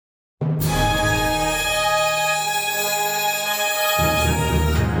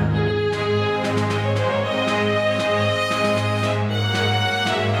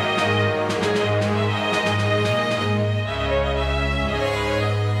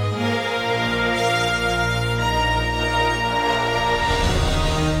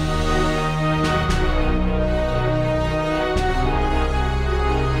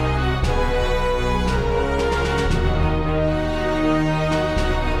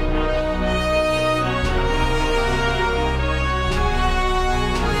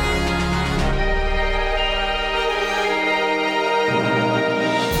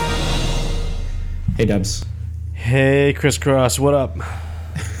Hey, Dubs. Hey, Crisscross, what up?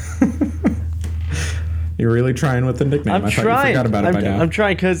 You're really trying with the nickname. I'm I trying. thought you forgot about it by now. I'm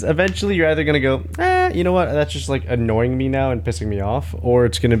trying because eventually you're either gonna go, you know what? That's just like annoying me now and pissing me off, or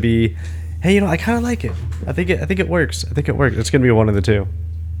it's gonna be, hey, I kind of like it. I think it works. I think it works. It's gonna be one of the two.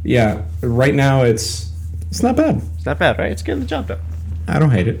 Yeah, right now it's not bad. It's not bad, right? It's getting the job done. I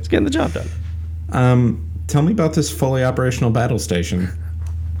don't hate it. It's getting the job done. Tell me about this fully operational battle station.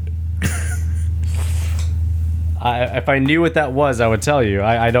 If I knew what that was, I would tell you.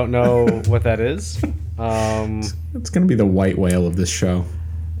 I don't know what that is. It's gonna be the white whale of this show.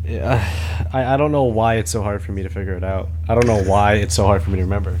 Yeah, I don't know why it's so hard for me to figure it out. I don't know why it's so hard for me to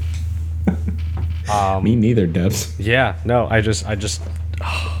remember. Me neither, Dubs. Yeah, no, I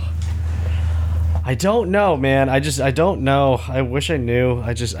don't know, man. I don't know. I wish I knew.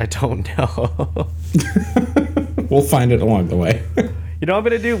 I don't know. We'll find it along the way. You know what I'm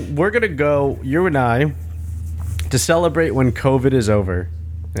gonna do? We're gonna go, you and I, to celebrate when COVID is over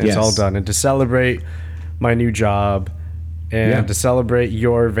and Yes. it's all done, and to celebrate my new job, and to celebrate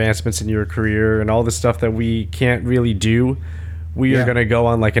your advancements in your career and all the stuff that we can't really do. We are gonna go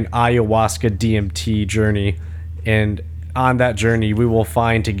on like an ayahuasca DMT journey, and on that journey we will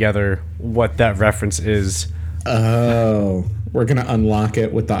find together what that reference is. Oh, we're gonna unlock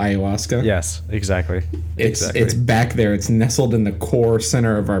it with the ayahuasca. Yes, exactly. It's back there. It's nestled in the core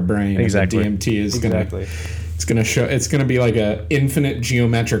center of our brain. Exactly. And the DMT is It's gonna be like a infinite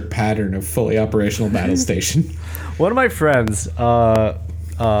geometric pattern of fully operational battle station. One of my friends, one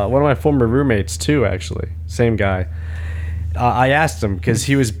of my former roommates too, actually, same guy. I asked him because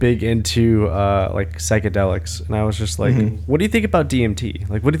he was big into like psychedelics, and I was just like, "What do you think about DMT?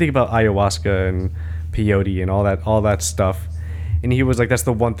 Like, what do you think about ayahuasca and peyote and all that stuff?" And he was like, "That's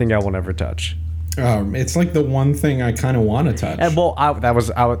the one thing I will never touch." It's like the one thing I kind of want to touch. And well, that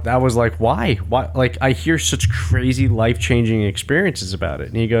was like, why? Like, I hear such crazy life-changing experiences about it.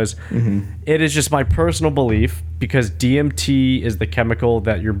 And he goes, "It is just my personal belief, because DMT is the chemical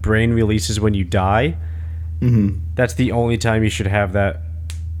that your brain releases when you die. That's the only time you should have that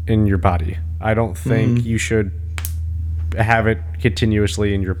in your body. I don't think you should have it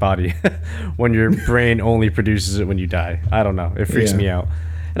continuously in your body when your brain only produces it when you die. I don't know. It freaks me out."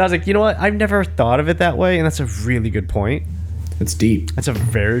 And I was like, you know what? I've never thought of it that way, and that's a really good point. It's deep. That's a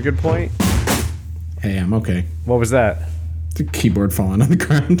very good point. Hey, I'm okay. What was that? The keyboard falling on the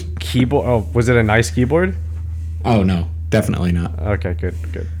ground. Keyboard? Oh, was it a nice keyboard? Oh no, definitely not. Okay, good.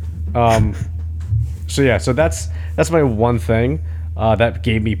 So that's my one thing that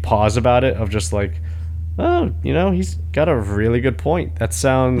gave me pause about it, of just like, oh, he's got a really good point. That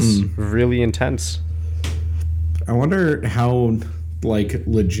sounds really intense. I wonder how like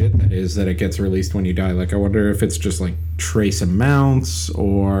legit that is, that it gets released when you die. Like, I wonder if it's just like trace amounts,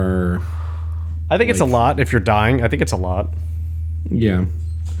 or I think it's a lot if you're dying. I think it's a lot. Yeah.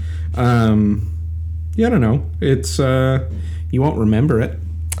 I don't know. It's you won't remember it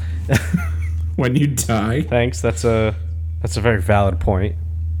when you die. Thanks. That's a very valid point.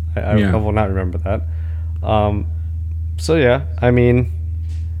 I will not remember that. So yeah, I mean,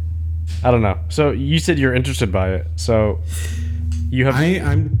 I don't know. So you said you're interested by it. So you have.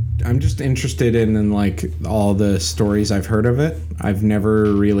 I'm just interested in like all the stories I've heard of it. I've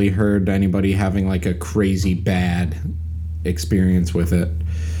never really heard anybody having like a crazy bad experience with it.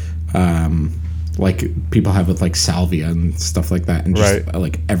 Like people have with like salvia and stuff like that, and just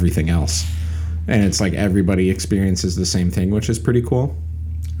like everything else. And it's like everybody experiences the same thing, which is pretty cool.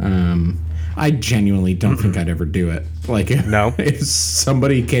 I genuinely don't think I'd ever do it. Like, if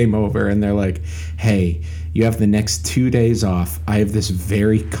somebody came over and they're like, "Hey, you have the next 2 days off. I have this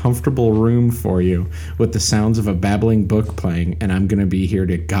very comfortable room for you with the sounds of a babbling book playing, and I'm going to be here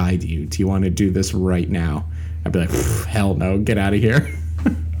to guide you. Do you want to do this right now?" I'd be like, "Hell no, get out of here."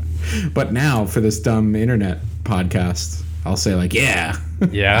 But now for this dumb internet podcast, I'll say like, yeah,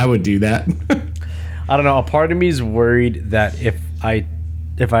 I would do that. I don't know. A part of me is worried that if I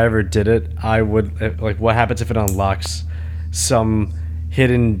ever did it, I would, like, what happens if it unlocks some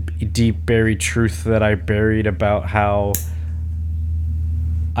hidden, deep, buried truth that I buried about how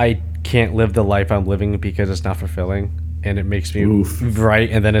I can't live the life I'm living because it's not fulfilling, and it makes me right.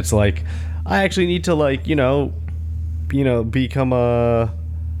 And then it's like, I actually need to, like, become a,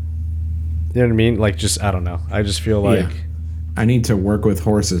 you know what I mean? Like, just, I don't know. I just feel like I need to work with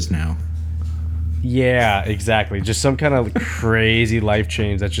horses now. Yeah, exactly. Just some kind of crazy life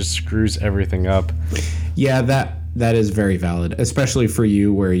change that just screws everything up. Yeah, that is very valid, especially for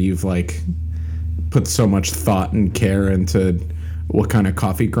you, where you've like put so much thought and care into what kind of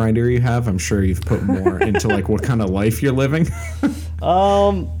coffee grinder you have. I'm sure you've put more into like what kind of life you're living.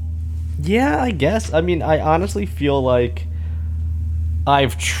 Yeah, I guess. I mean, I honestly feel like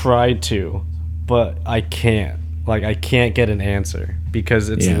I've tried to, but I can't. Like, I can't get an answer because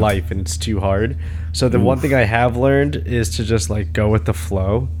it's life and it's too hard. So the one thing I have learned is to just like go with the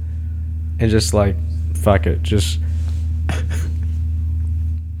flow and just like fuck it. Just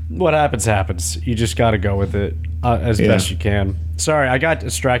what happens. You just got to go with it as best you can. Sorry, I got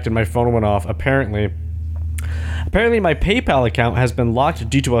distracted. My phone went off. Apparently my PayPal account has been locked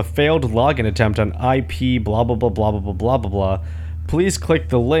due to a failed login attempt on IP blah blah blah blah blah blah blah blah blah. Please click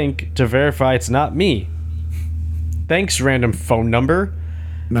the link to verify it's not me. Thanks, random phone number.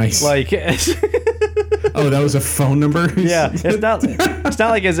 Nice. Like, oh, that was a phone number? Yeah. It's not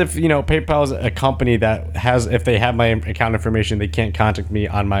like as if, PayPal is a company that has, if they have my account information, they can't contact me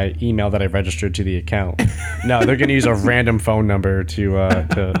on my email that I registered to the account. No, they're going to use a random phone number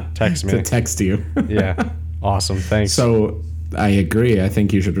to text me. To text you. Yeah. Awesome. Thanks. So I agree. I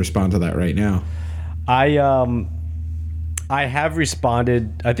think you should respond to that right now. I have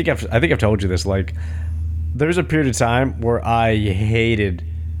responded. I think I've told you this. Like, there's a period of time where I hated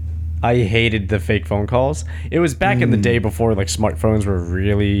the fake phone calls. It was back in the day before like smartphones were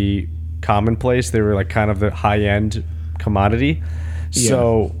really commonplace. They were like kind of the high end commodity. Yeah.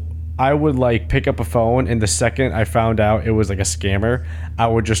 So I would like pick up a phone, and the second I found out it was like a scammer, I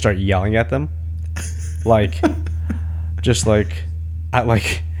would just start yelling at them. Like, just like,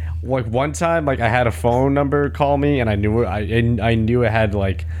 like one time, like I had a phone number call me, and I knew it had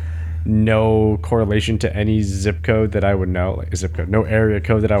like no correlation to any zip code that I would know, like a zip code, no area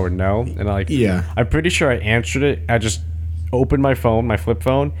code that I would know. And I'm pretty sure I answered it. I just opened my phone, my flip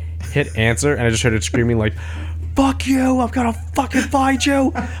phone, hit answer, and I just started screaming like, "Fuck you! I'm gonna fucking find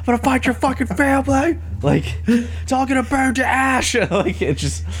you! I'm gonna find your fucking family! Like, it's all gonna burn to ash!" Like, it's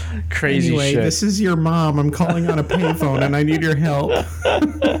just crazy anyway, shit. This is your mom. I'm calling on a payphone, and I need your help.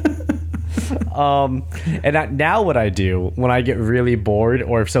 And now what I do when I get really bored,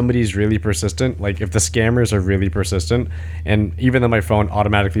 or if somebody's really persistent, like if the scammers are really persistent, and even though my phone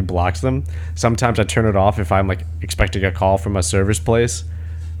automatically blocks them, sometimes I turn it off if I'm like expecting a call from a service place,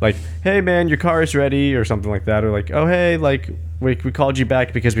 like, "Hey man, your car is ready," or something like that, or like, "Oh hey, like we called you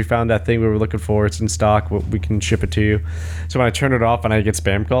back because we found that thing we were looking for. It's in stock. We can ship it to you." So when I turn it off and I get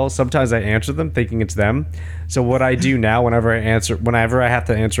spam calls, sometimes I answer them thinking it's them. So what I do now, whenever I have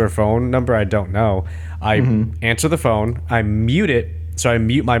to answer a phone number I don't know, I answer the phone, I mute it, so I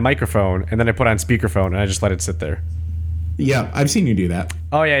mute my microphone, and then I put on speakerphone and I just let it sit there. Yeah, I've seen you do that.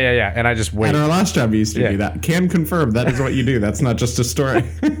 Oh yeah. And I just wait. At our last job, you used to do that. Can confirm that is what you do. That's not just a story.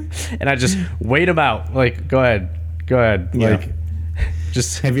 And I just wait them out. Like, go ahead. Yeah. Like,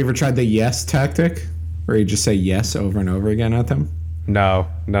 just. Have you ever tried the yes tactic, where you just say yes over and over again at them? No.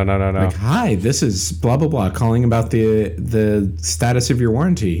 Like, "Hi, this is blah blah blah calling about the status of your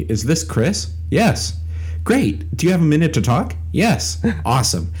warranty. Is this Chris? Yes. Great. Do you have a minute to talk? Yes.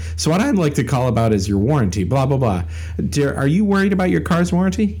 Awesome. So what I'd like to call about is your warranty, blah, blah, blah. Are you worried about your car's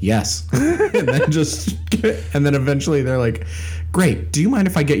warranty? Yes." and then eventually they're like, "Great. Do you mind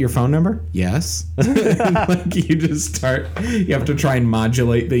if I get your phone number?" Yes. And like you have to try and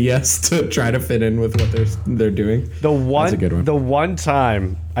modulate the yes to try to fit in with what they're doing. That's a good one. The one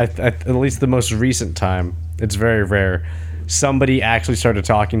time, at least the most recent time, it's very rare, somebody actually started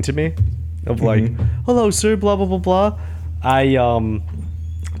talking to me. Of like, "Hello, sir, blah, blah, blah, blah." I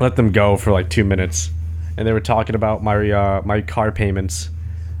let them go for like 2 minutes, and they were talking about my car payments,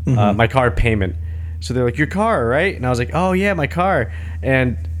 my car payment. So they're like, "Your car, right?" And I was like, "Oh yeah, my car."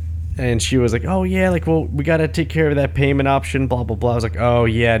 And she was like, "Oh yeah, like, well, we gotta take care of that payment option, blah blah blah." I was like, "Oh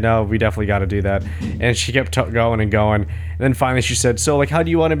yeah, no, we definitely gotta do that." And she kept going and going, and then finally she said, "So like, how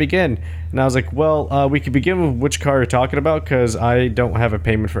do you want to begin?" And I was like, "Well, we could begin with which car you're talking about, because I don't have a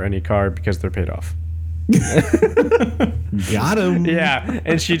payment for any car because they're paid off." Got him. Yeah,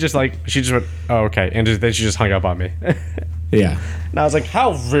 and she just went, "Oh okay," and then she just hung up on me. Yeah. And I was like,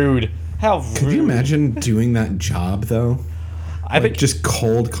 "How rude! How rude!" Could you imagine doing that job though? I think just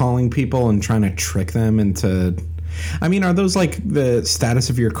cold calling people and trying to trick them into. I mean, are those like the status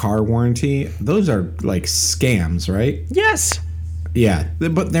of your car warranty? Those are like scams, right? Yes. Yeah,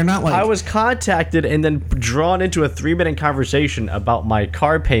 but they're not like. I was contacted and then drawn into a 3-minute conversation about my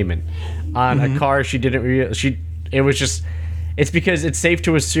car payment on a car she didn't. It was just. It's because it's safe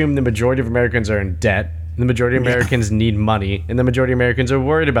to assume the majority of Americans are in debt. The majority of Americans need money, and the majority of Americans are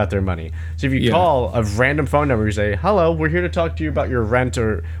worried about their money. So if you call a random phone number, you say, "Hello, we're here to talk to you about your rent,"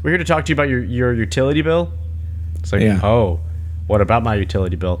 or "We're here to talk to you about your utility bill." It's like, "Oh, what about my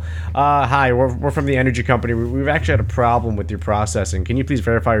utility bill?" "Hi, we're from the energy company. We've actually had a problem with your processing. Can you please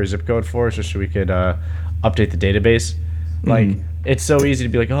verify your zip code for us just so we could update the database?" Like, it's so easy to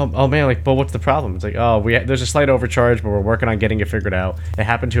be like, oh man, like, but what's the problem? It's like, there's a slight overcharge, but we're working on getting it figured out. It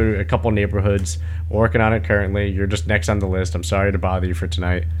happened to a couple neighborhoods. We're working on it currently. You're just next on the list. I'm sorry to bother you for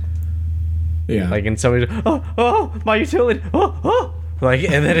tonight. Yeah. Like, and somebody's, my utility, like,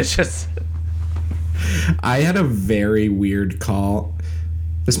 and then it's just. I had a very weird call.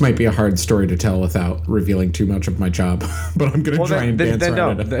 This might be a hard story to tell without revealing too much of my job, but I'm gonna try and dance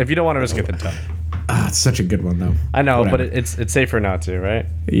around it. If you don't want to risk it, then tell. It's such a good one though. I know, whatever. But it's safer not to, right?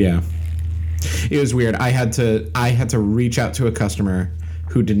 Yeah. It was weird. I had to reach out to a customer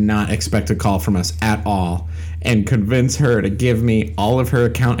who did not expect a call from us at all and convince her to give me all of her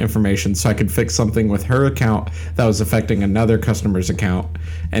account information so I could fix something with her account that was affecting another customer's account.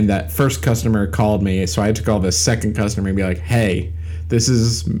 And that first customer called me, so I had to call the second customer and be like, hey, this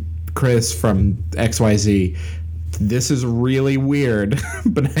is Chris from XYZ. This is really weird,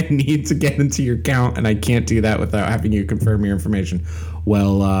 but I need to get into your account, and I can't do that without having you confirm your information.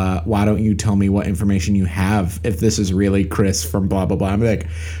 Well, why don't you tell me what information you have if this is really Chris from blah, blah, blah. I'm like,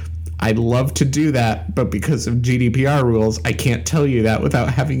 I'd love to do that, but because of GDPR rules, I can't tell you that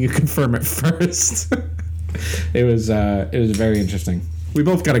without having you confirm it first. It was very interesting. We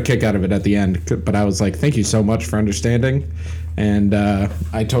both got a kick out of it at the end, but I was like, thank you so much for understanding. And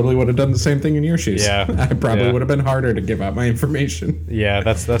I totally would have done the same thing in your shoes. Yeah. I probably would have been harder to give out my information. Yeah,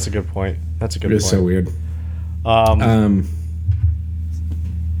 that's a good point. That's a good point. It was so weird.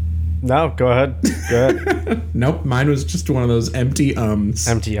 No, go ahead. Nope, mine was just one of those empty ums.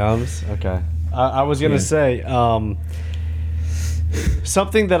 Empty ums? Okay. I was going to say,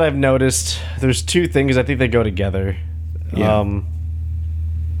 something that I've noticed, there's two things, I think they go together. Yeah.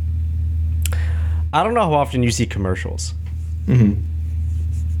 I don't know how often you see commercials.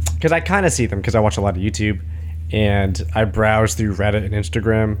 Because I kind of see them because I watch a lot of YouTube and I browse through Reddit and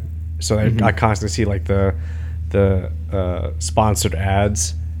Instagram, so I constantly see like the sponsored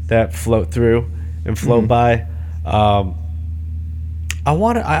ads that float through and float by. I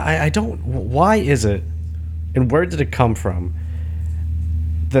don't. Why is it, and where did it come from?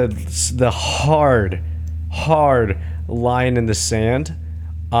 The hard line in the sand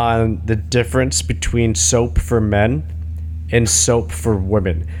on the difference between soap for men and soap for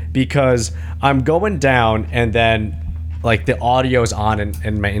women, because I'm going down and then like the audio's on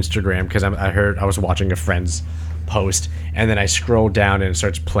in my Instagram because I was watching a friend's post, and then I scroll down and it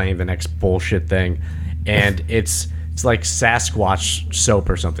starts playing the next bullshit thing, and it's like Sasquatch soap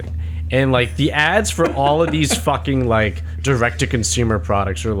or something, and like the ads for all of these fucking like direct to consumer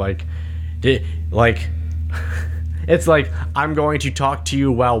products are like it's like, I'm going to talk to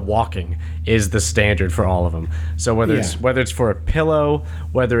you while walking is the standard for all of them. So whether it's for a pillow,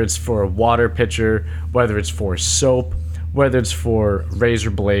 whether it's for a water pitcher, whether it's for soap, whether it's for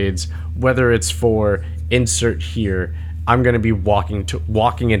razor blades, whether it's for insert here, I'm going to be walking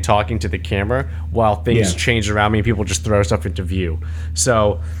and talking to the camera while things change around me and people just throw stuff into view.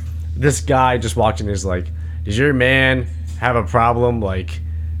 So this guy just walked in and is like, does your man have a problem like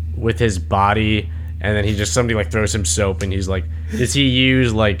with his body? And then somebody like throws him soap and he's like, does he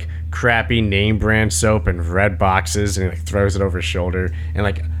use like crappy name brand soap in red boxes? And he like throws it over his shoulder, and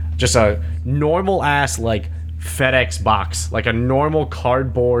like just a normal ass like FedEx box, like a normal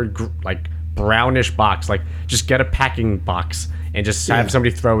cardboard like brownish box, like just get a packing box and just have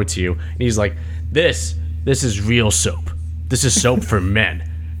somebody throw it to you. And he's like, this is real soap. This is soap for men.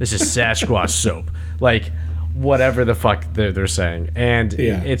 This is Sasquatch soap. Like, whatever the fuck they're saying. And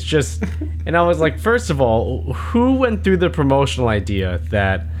it's just, and I was like, first of all, who went through the promotional idea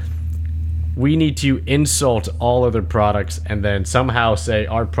that we need to insult all other products and then somehow say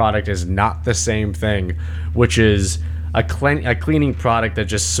our product is not the same thing, which is a cleaning product that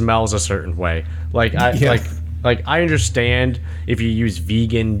just smells a certain way. Like I understand if you use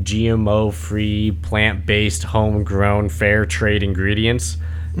vegan, GMO free, plant-based, homegrown, fair trade ingredients,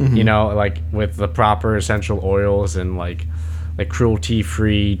 you know, like with the proper essential oils and like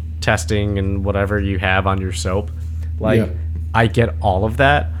cruelty-free testing and whatever you have on your soap. Like, I get all of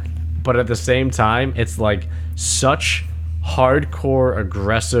that, but at the same time, it's like such hardcore,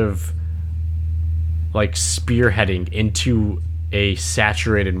 aggressive, like spearheading into a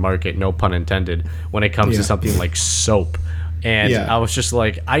saturated market, no pun intended, when it comes to something like soap. And I was just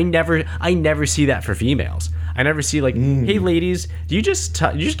like, I never see that for females. I never see like, hey ladies, do you just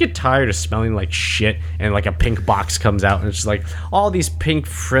get tired of smelling like shit, and like a pink box comes out and it's just like all these pink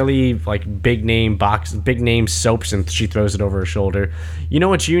frilly like big name soaps, and she throws it over her shoulder. You know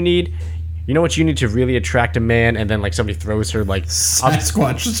what you need? You know what you need to really attract a man? And then like somebody throws her like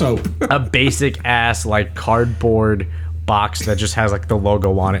Sasquatch soap, a basic ass like cardboard box that just has like the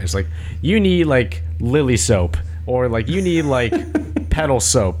logo on it. It's like, you need like Lily soap, Or like you need like pedal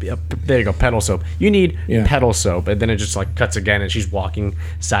soap. Yep, there you go, pedal soap. You need pedal soap, and then it just like cuts again, and she's walking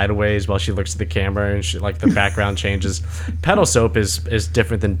sideways while she looks at the camera, and she, like the background changes. Pedal soap is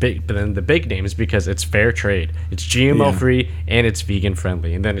different than the big names because it's fair trade. It's GMO free and it's vegan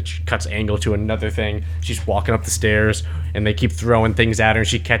friendly. And then it cuts angle to another thing. She's walking up the stairs, and they keep throwing things at her, and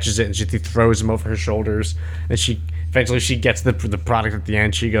she catches it, and she throws them over her shoulders, and eventually she gets the product at the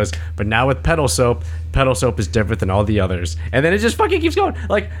end. She goes, but now with pedal soap is different than all the others. And then it just fucking keeps going.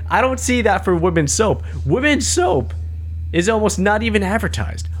 Like, I don't see that for women's soap. Women's soap is almost not even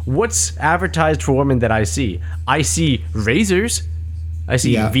advertised. What's advertised for women that I see? I see razors. I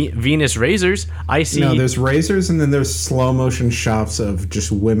see Venus razors. I see... No, there's razors, and then there's slow motion shots of just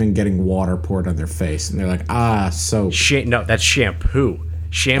women getting water poured on their face. And they're like, soap. No, that's shampoo.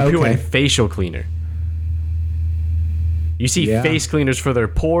 Shampoo and facial cleaner. You see face cleaners for their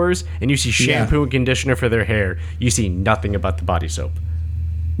pores, and you see shampoo and conditioner for their hair. You see nothing about the body soap.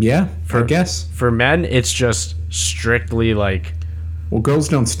 Yeah, I guess. For men, it's just strictly like... Well, girls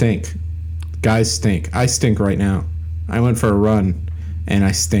don't stink. Guys stink. I stink right now. I went for a run, and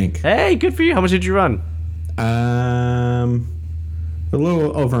I stink. Hey, good for you. How much did you run? A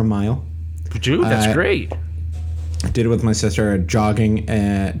little over a mile. Dude, that's great. I did it with my sister.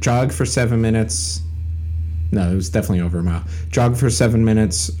 Jog for 7 minutes. No, it was definitely over a mile. Jog for 7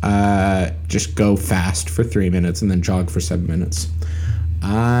 minutes. Just go fast for 3 minutes, and then jog for 7 minutes.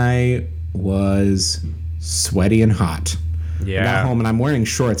 I was sweaty and hot. Yeah. I got home, and I'm wearing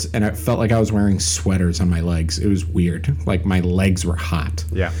shorts, and it felt like I was wearing sweaters on my legs. It was weird. Like, my legs were hot.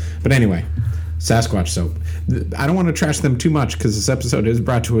 Yeah. But anyway, Sasquatch soap. I don't want to trash them too much, because this episode is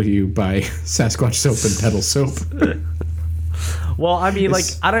brought to you by Sasquatch soap and pedal soap. Well, I mean, like,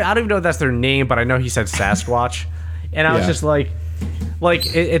 I don't even know if that's their name, but I know he said Sasquatch. And I was just like,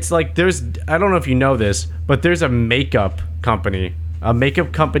 it's like there's, I don't know if you know this, but there's a makeup company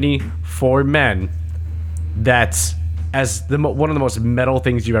for men that's one of the most metal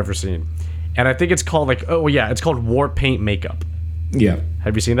things you've ever seen. And I think it's called it's called War Paint Makeup. Yeah.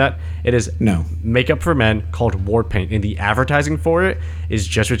 Have you seen that? It is makeup for men called War Paint, and the advertising for it is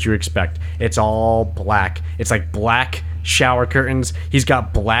just what you expect. It's all black. It's like black shower curtains. He's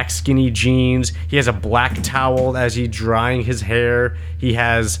got black skinny jeans. He has a black towel as he's drying his hair. He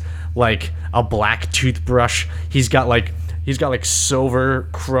has like a black toothbrush. He's got like silver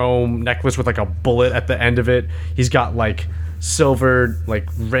chrome necklace with like a bullet at the end of it. He's got like silver like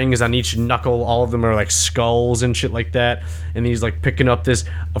rings on each knuckle. All of them are like skulls and shit like that. And he's like picking up this,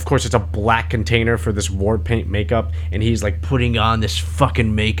 of course it's a black container for this War Paint makeup, and he's like putting on this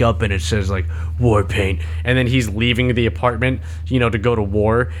fucking makeup, and it says like War Paint. And then he's leaving the apartment, to go to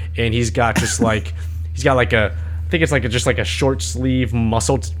war, and he's got just like I think it's like just like a short sleeve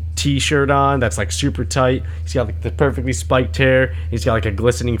muscle t-shirt on that's like super tight. He's got like the perfectly spiked hair. He's got like a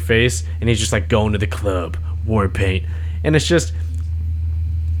glistening face, and he's just like going to the club. War Paint. And it's just,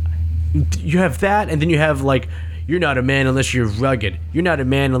 you have that, and then you have like, you're not a man unless you're rugged. You're not a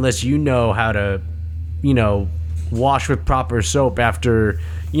man unless you know how to, wash with proper soap after,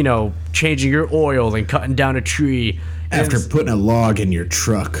 changing your oil and cutting down a tree. After putting a log in your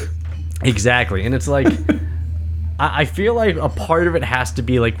truck. Exactly. And it's like, I feel like a part of it has to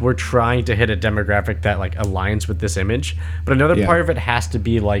be like we're trying to hit a demographic that like aligns with this image. But another part of it has to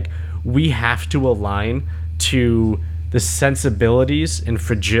be like we have to align to the sensibilities and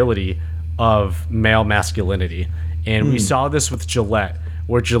fragility of male masculinity. And we saw this with Gillette,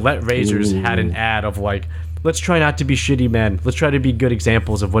 where Gillette razors had an ad of like, let's try not to be shitty men. Let's try to be good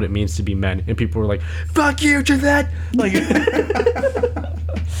examples of what it means to be men. And people were like, fuck you, Gillette! Like,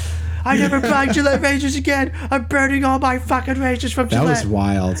 I never buy Gillette razors again. I'm burning all my fucking razors from Gillette. That was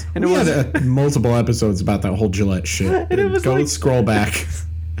wild. And we had multiple episodes about that whole Gillette shit. And it was scroll back.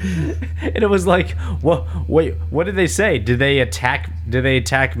 And it was like, well, wait, what did they say? Did they attack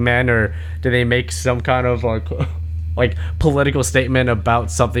men, or did they make some kind of like political statement about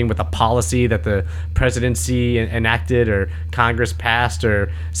something with a policy that the presidency enacted or Congress passed,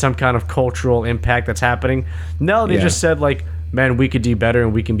 or some kind of cultural impact that's happening? No, they just said like, man, we could do better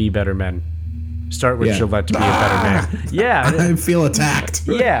and we can be better men. Start with Gillette to be a better man. Yeah. I feel attacked.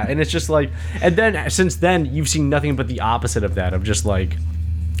 Yeah, and it's just like, and then since then you've seen nothing but the opposite of that, of just like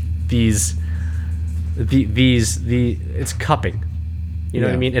these it's cupping. You know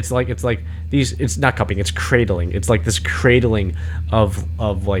what I mean? It's not cupping, it's cradling. It's like this cradling of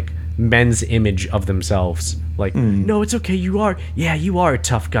like men's image of themselves. Like, no, it's okay. You are a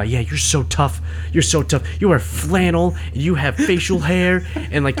tough guy. Yeah, you're so tough. You're so tough. You wear flannel. And you have facial hair,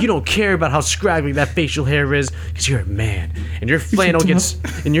 and like you don't care about how scraggly that facial hair is because you're a man. And your flannel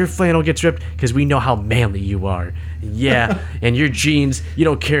gets ripped because we know how manly you are. Yeah, and your jeans, you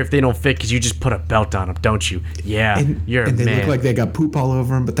don't care if they don't fit because you just put a belt on them, don't you? Yeah, you're a man. And they look like they got poop all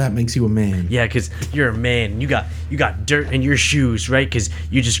over them, but that makes you a man. Yeah, because you're a man. You got dirt in your shoes, right? Because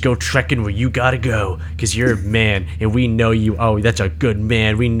you just go trekking where you gotta go because you're a man, and we know you. Oh, that's a good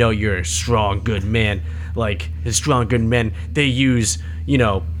man. We know you're a strong, good man. Like, the strong, good men, they use,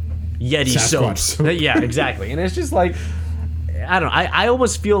 Yeti Sasquatch soap. Yeah, exactly. And it's just like, I don't know. I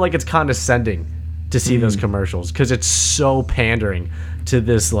almost feel like it's condescending to see those commercials because it's so pandering to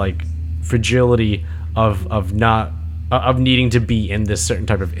this like fragility of needing to be in this certain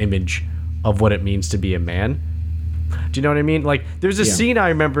type of image of what it means to be a man. Do you know what I mean? Like, there's a scene I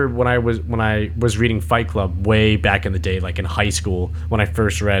remember when I was reading Fight Club way back in the day, like in high school when I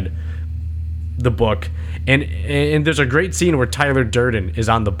first read the book, and there's a great scene where Tyler Durden is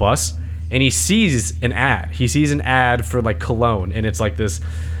on the bus and he sees an ad. He sees an ad for like cologne, and it's like this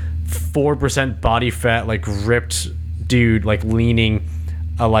 4% body fat, like ripped dude, like leaning,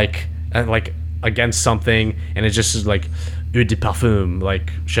 like against something, and it just is like eau de parfum,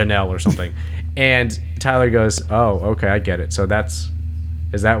 like Chanel or something. And Tyler goes, "Oh, okay, I get it. So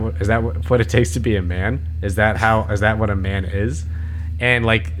is that what it takes to be a man? Is that what a man is?" And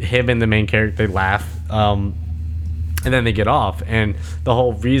like him and the main character, they laugh, and then they get off. And the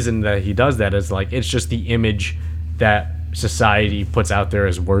whole reason that he does that is like it's just the image that society puts out there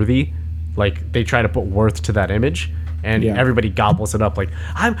as worthy. Like, they try to put worth to that image, and everybody gobbles it up. Like,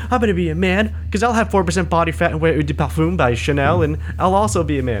 I'm gonna be a man because I'll have 4% body fat and wear Eau de Parfum by Chanel, and I'll also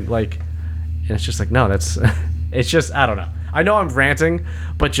be a man. Like, and it's just like, no, that's it's just, I don't know. I know I'm ranting,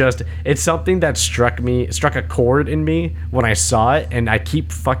 but just, it's something that struck a chord in me when I saw it, and I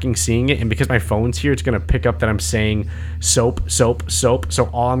keep fucking seeing it, and because my phone's here, it's gonna pick up that I'm saying soap, so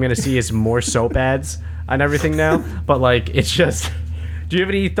all I'm gonna see is more soap ads on everything now. But like, it's just, do you have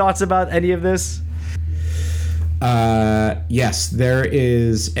any thoughts about any of this? Yes, there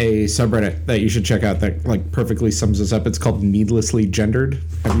is a subreddit that you should check out that like perfectly sums this up. It's called Needlessly Gendered.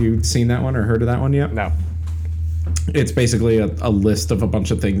 Have you seen that one or heard of that one yet? No. It's basically a list of a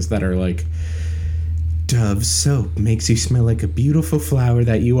bunch of things that are like, Dove soap makes you smell like a beautiful flower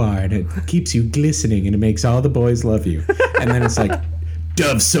that you are, and it keeps you glistening, and it makes all the boys love you. And then it's like,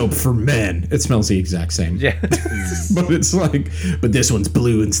 Dove soap for men. It smells the exact same. Yeah. But it's like, but this one's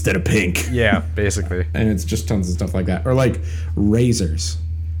blue instead of pink. Yeah, basically. And it's just tons of stuff like that. Or like razors.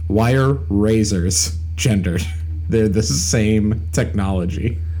 Why are razors gendered? They're the same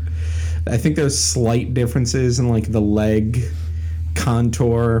technology. I think there's slight differences in like the leg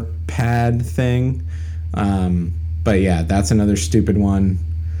contour pad thing. But yeah, that's another stupid one.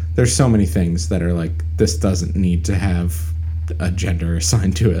 There's so many things that are like, this doesn't need to have a gender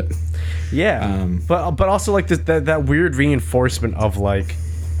assigned to it. Yeah. But also like that weird reinforcement of like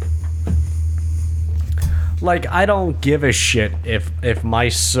I don't give a shit if my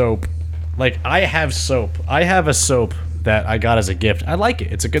soap, like I have a soap that I got as a gift. I like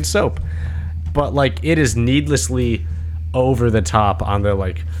it. It's a good soap. But like, it is needlessly over the top on the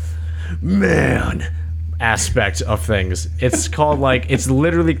like man aspect of things. It's called like, it's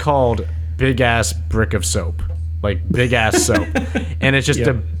literally called big ass brick of soap. Like big ass soap. And it's just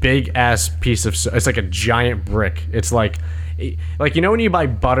a big ass piece of soap. It's like a giant brick. It's like you know when you buy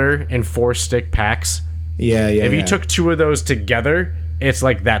butter in 4-stick packs? Yeah. If you took 2 of those together, it's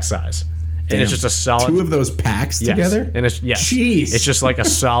like that size. And it's just a solid 2 of those packs together? And it's Jeez. It's just like a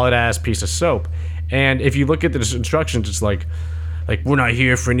solid ass piece of soap. And if you look at the instructions, it's like we're not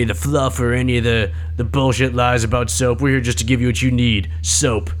here for any of the fluff or any of the bullshit lies about soap. We're here just to give you what you need.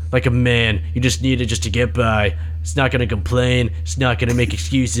 Soap. Like a man. You just need it just to get by. It's not gonna complain. It's not gonna make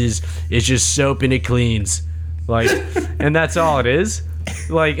excuses. It's just soap and it cleans. Like, and that's all it is.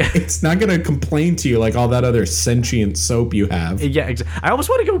 Like, it's not gonna complain to you like all that other sentient soap you have. Yeah, I almost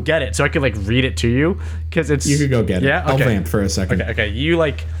want to go get it so I could like read it to you, because it's. You could go get it. Yeah, okay. I'll vamp for a second. Okay. You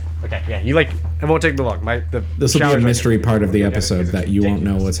like. Okay, yeah, you like. It won't take too long. This will be a mystery part of the episode that you won't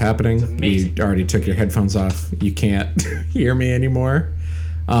know what's happening. You already took your headphones off. You can't hear me anymore.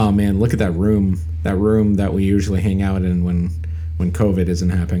 Oh man, look at that room. That room that we usually hang out in when COVID isn't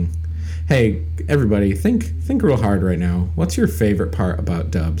happening. Hey, everybody, think real hard right now. What's your favorite part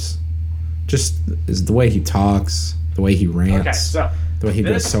about Dubs? Just is the way he talks, the way he rants, okay, so the way he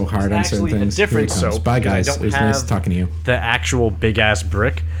goes so hard on certain things. Different soap. Bye, guys. It was nice talking to you. The actual big ass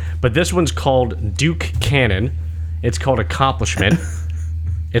brick, but this one's called Duke Cannon. It's called Accomplishment.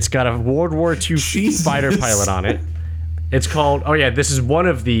 It's got a World War II fighter pilot on it. It's called, this is one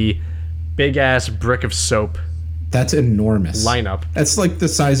of the big ass brick of soap. That's enormous. Lineup. That's like the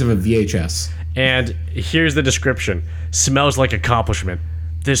size of a VHS. And here's the description. Smells like accomplishment.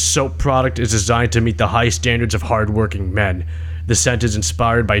 This soap product is designed to meet the high standards of hardworking men. The scent is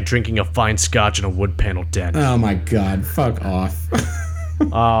inspired by drinking a fine scotch in a wood panel den. Oh my god, fuck off.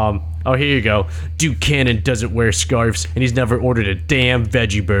 Here you go. Duke Cannon doesn't wear scarves, and he's never ordered a damn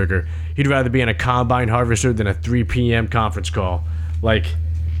veggie burger. He'd rather be on a combine harvester than a 3 p.m. conference call. Like,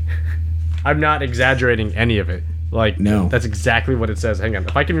 I'm not exaggerating any of it. Like, no. That's exactly what it says. Hang on.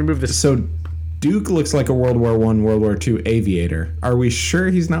 If I can remove this. So, Duke looks like a World War I, World War II aviator. Are we sure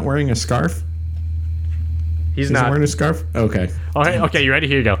he's not wearing a scarf? He's not wearing a scarf? Okay. Oh, hey, okay, you ready?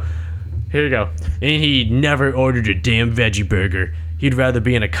 Here you go. And he never ordered a damn veggie burger. He'd rather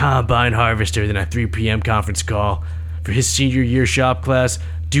be in a combine harvester than a 3 p.m. conference call. For his senior year shop class,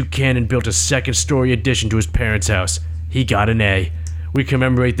 Duke Cannon built a second-story addition to his parents' house. He got an A. We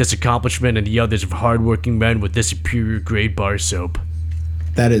commemorate this accomplishment and the others of hardworking men with this superior-grade bar soap.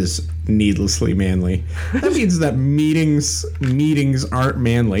 That is needlessly manly. That means that meetings aren't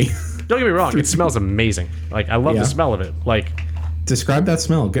manly. Don't get me wrong, it smells amazing. Like, I love the smell of it. Like, describe that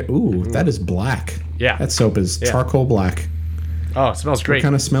smell. Ooh, that is black. Yeah. That soap is charcoal black. Oh, it smells great. What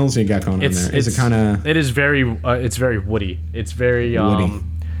kind of smells you got going on there? Is it kind of... It is very, it's very woody. It's very, woody.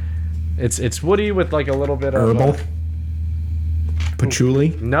 It's woody with like a little bit of... Herbal?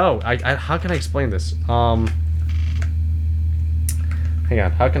 Patchouli? No, how can I explain this? Hang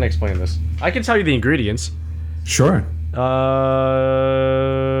on, how can I explain this? I can tell you the ingredients. Sure.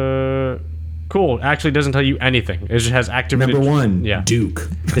 Cool. Actually doesn't tell you anything. It just has activated... Number 1, Duke.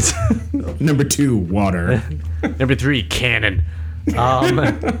 Number 2, water. Number 3, Cannon.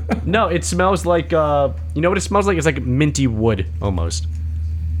 No, it smells like, you know what it smells like? It's like minty wood, almost.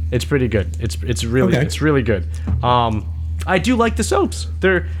 It's pretty good. It's really good. I do like the soaps.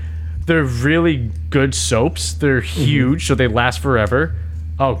 They're really good soaps. They're huge, so they last forever.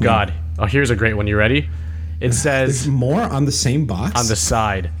 Oh, God. Oh, here's a great one. You ready? It says... There's more on the same box? On the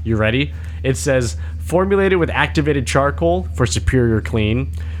side. You ready? It says, formulated with activated charcoal for superior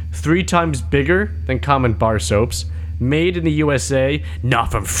clean, 3 times bigger than common bar soaps, made in the USA, not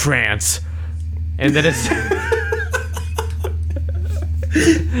from France. And then it's...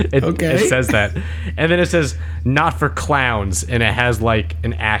 It says that. And then it says, not for clowns, and it has like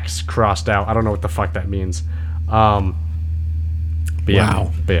an axe crossed out. I don't know what the fuck that means. But yeah.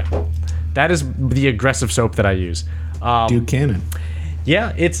 That is the aggressive soap that I use. Duke Cannon.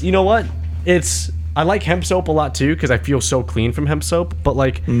 Yeah, it's, you know what? I like hemp soap a lot too because I feel so clean from hemp soap. But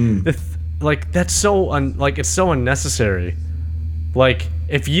like, that's so it's so unnecessary. Like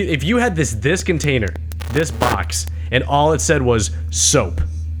if you had this container, this box, and all it said was soap,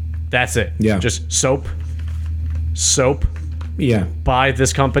 that's it. Yeah. Just soap. Yeah. Buy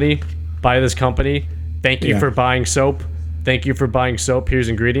this company. Thank you for buying soap. Thank you for buying soap. Here's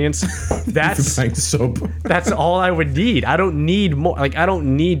ingredients. That's buying soap. That's all I would need. I don't need more. Like, I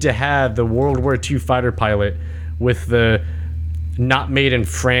don't need to have the World War II fighter pilot with the not made in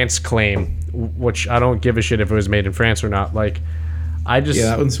France claim, which I don't give a shit if it was made in France or not. Like,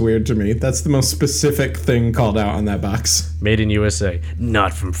 that one's weird to me. That's the most specific thing called out on that box. Made in USA,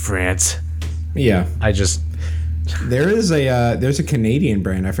 not from France. Yeah. There's a Canadian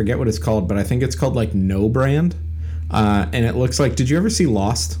brand. I forget what it's called, but I think it's called like No Brand. And it looks like, did you ever see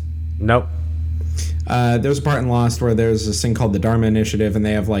Lost? Nope. There's a part in Lost where there's this thing called the Dharma Initiative, and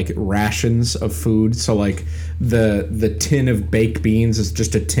they have like rations of food. So like the tin of baked beans is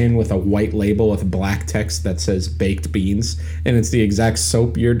just a tin with a white label with black text that says baked beans, and it's the exact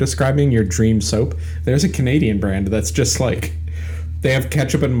soap you're describing, your dream soap. There's a Canadian brand that's just like, they have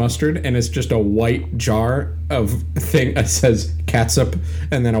ketchup and mustard, and it's just a white jar of thing that says catsup,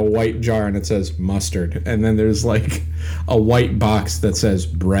 and then a white jar and it says mustard, and then there's like a white box that says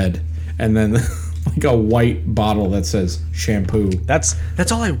bread, and then like a white bottle that says shampoo. That's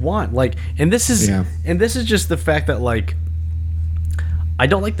all I want. Like, and this is just the fact that like I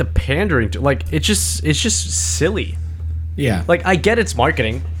don't like the pandering to, like, it's just silly. Yeah. Like, I get it's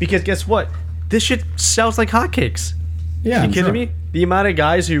marketing because guess what? This shit sells like hotcakes. Yeah. You kidding me? The amount of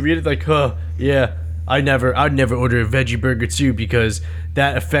guys who read it like, I'd never order a veggie burger too because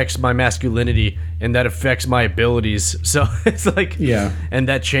that affects my masculinity and that affects my abilities. So it's like, and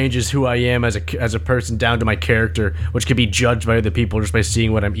that changes who I am as a person down to my character, which can be judged by other people just by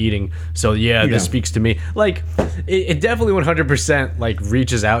seeing what I'm eating. So this speaks to me. Like, it definitely 100% like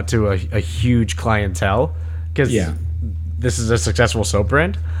reaches out to a huge clientele because this is a successful soap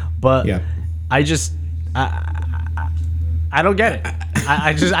brand. But I don't get it.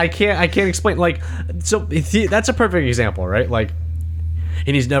 I can't explain. Like, so that's a perfect example, right? Like,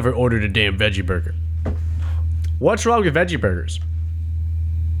 and he's never ordered a damn veggie burger. What's wrong with veggie burgers?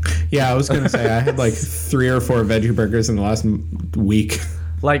 Yeah, I was gonna say I had like 3 or 4 veggie burgers in the last week.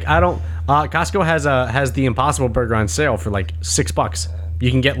 Like, I don't. Costco has the Impossible Burger on sale for like $6. You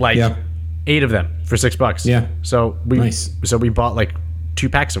can get like 8 of them for $6. Yeah. So we bought like 2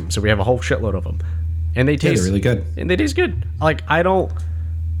 packs of them. So we have a whole shitload of them, and they taste really good. And they taste good. Like, I don't.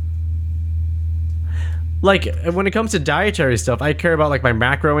 Like, when it comes to dietary stuff, I care about like my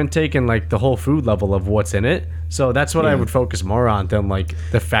macro intake and like the whole food level of what's in it. So that's what I would focus more on than like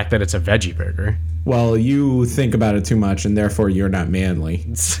the fact that it's a veggie burger. Well, you think about it too much, and therefore you're not manly.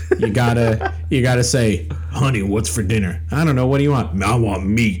 You gotta say, honey, what's for dinner? I don't know. What do you want? I want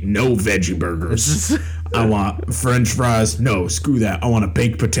meat, no veggie burgers. I want French fries. No, screw that. I want a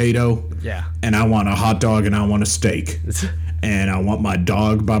baked potato. Yeah. And I want a hot dog, and I want a steak. And I want my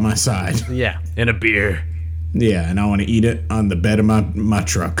dog by my side. Yeah, and a beer. Yeah, and I want to eat it on the bed of my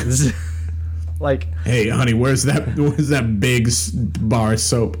truck. Like, hey, honey, where's that big bar of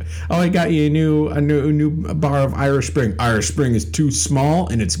soap? Oh, I got you a new bar of Irish Spring. Irish Spring is too small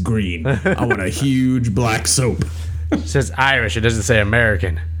and it's green. I want a huge black soap. It says Irish. It doesn't say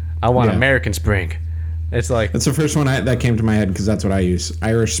American. I want American Spring. It's like, that's the first one that came to my head because that's what I use.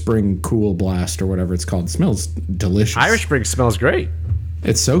 Irish Spring Cool Blast or whatever it's called. It smells delicious. Irish Spring smells great.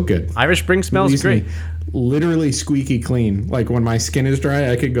 It's so good. Irish Spring smells great. Literally squeaky clean. Like when my skin is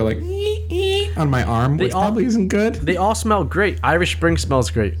dry, I could go like on my arm, which probably isn't good. They all smell great. Irish Spring smells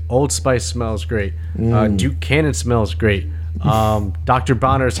great. Old Spice smells great. Duke Cannon smells great. Dr.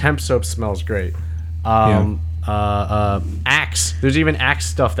 Bonner's hemp soap smells great. Axe. There's even Axe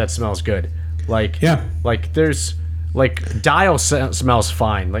stuff that smells good. Like, like there's like Dial smells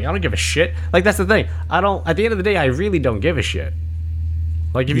fine. Like, I don't give a shit. Like, that's the thing. At the end of the day, I really don't give a shit.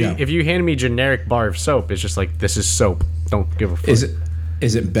 Like, if you hand me a generic bar of soap, it's just like, this is soap. Don't give a fuck.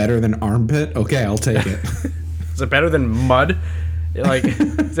 Is it better than armpit? Okay, I'll take it. Is it better than mud? Like,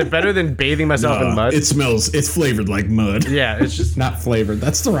 is it better than bathing myself in mud? It's flavored like mud. Yeah, it's just not flavored.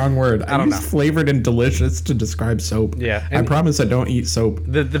 That's the wrong word. I don't know. Flavored and delicious to describe soap. Yeah. I promise I don't eat soap.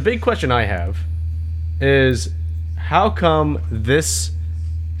 The big question I have is, how come this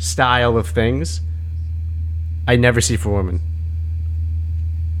style of things I never see for women?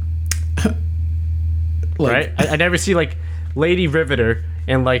 Right? I never see like Lady Riveter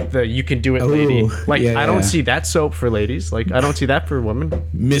and like the You Can Do It lady. Like, I don't see that soap for ladies. Like, I don't see that for women.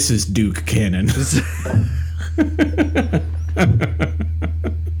 Mrs. Duke Cannon.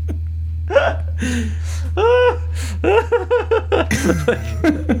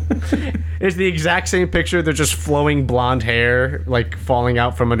 It's the exact same picture. They're just flowing blonde hair like falling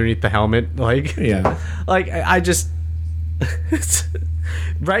out from underneath the helmet. Like, like I just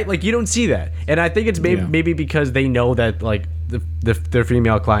right? Like, you don't see that. And I think it's maybe because they know that like their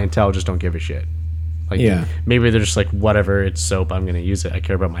female clientele just don't give a shit. Like, maybe they're just like, whatever, it's soap, I'm gonna use it. I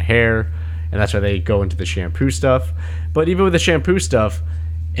care about my hair, and that's why they go into the shampoo stuff. But even with the shampoo stuff,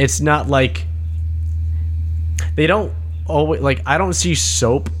 it's not like they don't always like. I don't see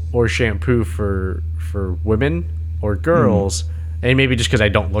soap or shampoo for women or girls, and maybe just because I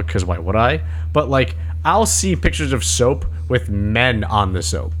don't look, because why would I? But like, I'll see pictures of soap with men on the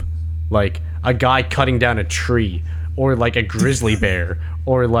soap, like a guy cutting down a tree, or like a grizzly bear,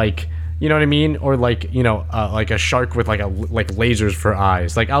 or like, you know what I mean, or like, you know, like a shark with like lasers for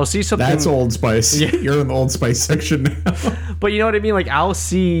eyes. Like, I'll see something. That's Old Spice. Yeah. You're in the Old Spice section now. But you know what I mean? Like, I'll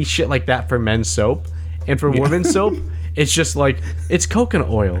see shit like that for men's soap, and for women's soap, it's just like, it's coconut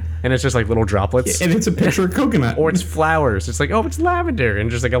oil, and it's just like little droplets, and it's a picture of coconut, or it's flowers. It's like, oh, it's lavender, and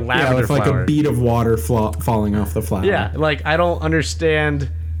just like a lavender flower. Like a bead of water falling off the flower. Yeah, like, I don't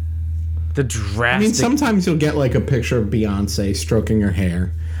understand the drastic. I mean, sometimes you'll get like a picture of Beyonce stroking her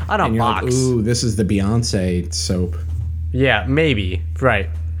hair on a box. Like, ooh, this is the Beyonce soap. Yeah, maybe. Right.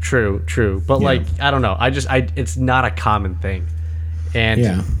 True. But like, I don't know. It's not a common thing,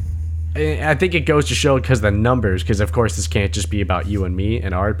 and I think it goes to show because of the numbers, because of course this can't just be about you and me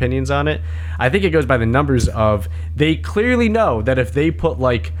and our opinions on it. I think it goes by the numbers of, they clearly know that if they put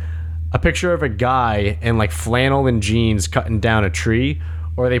like a picture of a guy in like flannel and jeans cutting down a tree,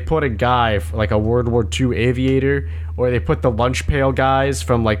 or they put a guy like a World War II aviator, or they put the lunch pail guys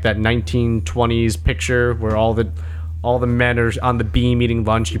from like that 1920s picture where all the men are on the beam eating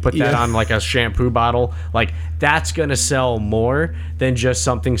lunch, you put that on like a shampoo bottle, like, that's gonna sell more than just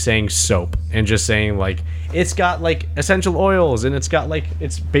something saying soap and just saying like, it's got like essential oils, and it's got like,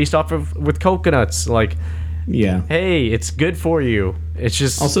 it's based off of with coconuts, like, hey, it's good for you. It's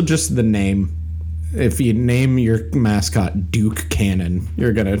just also just the name. if you name your mascot Duke Cannon,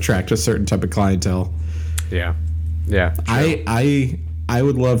 you're going to attract a certain type of clientele. Yeah. Yeah. I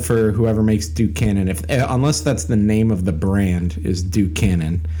would love for whoever makes Duke Cannon, unless that's the name of the brand, is Duke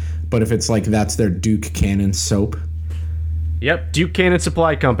Cannon. But if it's like that's their Duke Cannon soap. Yep, Duke Cannon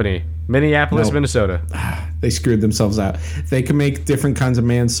Supply Company, Minneapolis, Minnesota. They screwed themselves out. They can make different kinds of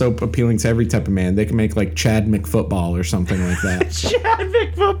man soap appealing to every type of man. They can make like Chad McFootball or something like that. Chad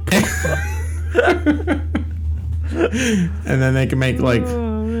McFootball. And then they can make like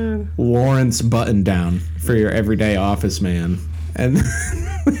Lawrence Button Down for your everyday office man. And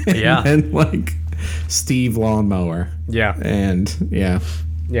then like Steve Lawnmower. Yeah. And yeah.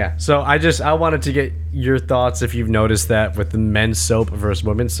 Yeah. So I wanted to get your thoughts if you've noticed that with the men's soap versus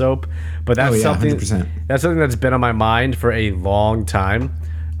women's soap. But that's something 100%. That's something that's been on my mind for a long time.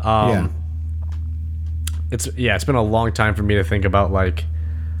 It's been a long time for me to think about like,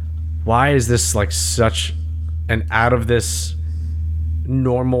 why is this like such an out of this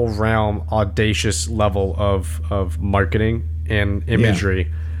normal realm audacious level of marketing and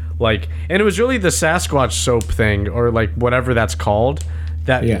imagery. Like, and it was really the Sasquatch soap thing, or like whatever that's called,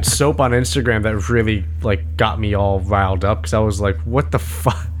 that soap on Instagram that really like got me all riled up, because I was like, what the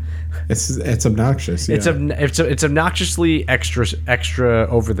fuck. It's obnoxious. It's obnoxiously extra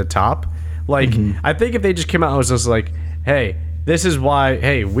over the top. Like, I think if they just came out and was just like, hey, this is why,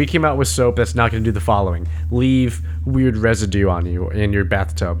 hey, we came out with soap that's not going to do the following. Leave weird residue on you in your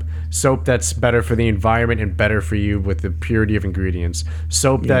bathtub. Soap that's better for the environment and better for you with the purity of ingredients.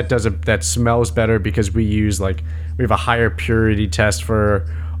 Soap that smells better because we have a higher purity test for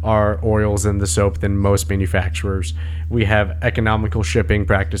our oils in the soap than most manufacturers. We have economical shipping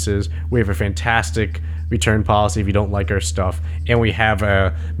practices. We have a fantastic return policy if you don't like our stuff, and we have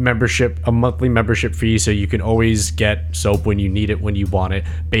a monthly membership fee, so you can always get soap when you need it, when you want it,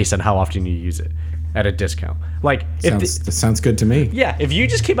 based on how often you use it, at a discount. Like, that sounds good to me. Yeah, if you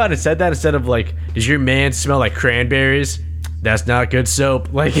just came out and said that instead of like, does your man smell like cranberries? That's not good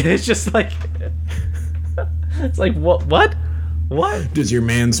soap. Like, it's just like, it's like, what? What? Does your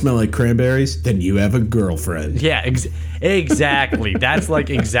man smell like cranberries? Then you have a girlfriend. Yeah, exactly. That's like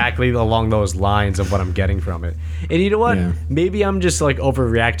exactly along those lines of what I'm getting from it. And you know what? Yeah. Maybe I'm just like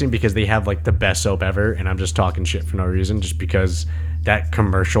overreacting because they have like the best soap ever, and I'm just talking shit for no reason, just because that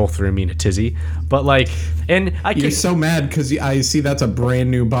commercial threw me in a tizzy. But like, and you're so mad because I see that's a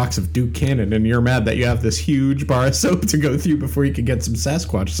brand new box of Duke Cannon, and you're mad that you have this huge bar of soap to go through before you can get some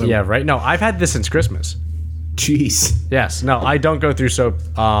Sasquatch soap. Yeah, right. No, I've had this since Christmas. Jeez. Yes. No, I don't go through soap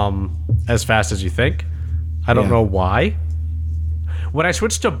as fast as you think. I don't know why. When I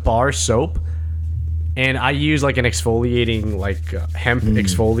switched to bar soap, and I use like an exfoliating, like hemp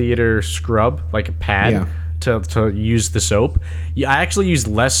exfoliator scrub, like a pad to use the soap. Yeah, I actually use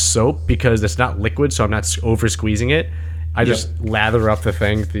less soap because it's not liquid, so I'm not over squeezing it. I just lather up the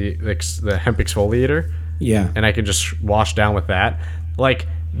thing, the hemp exfoliator. Yeah. And I can just wash down with that. Like,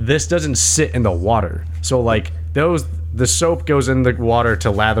 this doesn't sit in the water, so like the soap goes in the water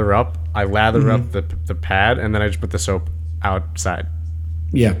to lather up. I lather up the pad, and then I just put the soap outside,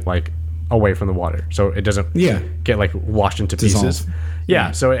 like away from the water, so it doesn't get like washed into pieces.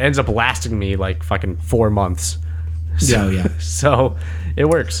 So it ends up lasting me like fucking 4 months. So it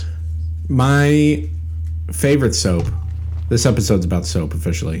works. My favorite soap, this episode's about soap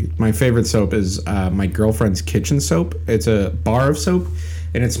officially. My favorite soap is my girlfriend's kitchen soap. It's a bar of soap,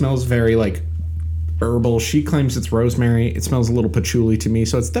 and it smells very like herbal. She claims it's rosemary. It smells a little patchouli to me,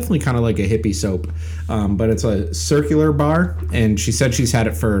 so it's definitely kind of like a hippie soap. But it's a circular bar, and she said she's had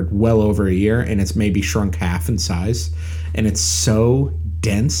it for well over a year, and it's maybe shrunk half in size. And it's so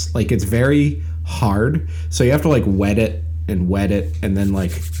dense, like it's very hard. So you have to like wet it, and then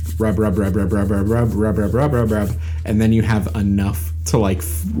like rub, and then you have enough to like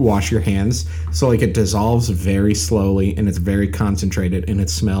wash your hands. So like it dissolves very slowly, and it's very concentrated, and it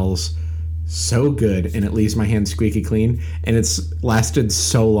smells so good, and it leaves my hands squeaky clean. And it's lasted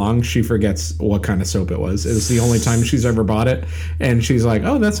so long, she forgets what kind of soap it was. It was the only time she's ever bought it, and she's like,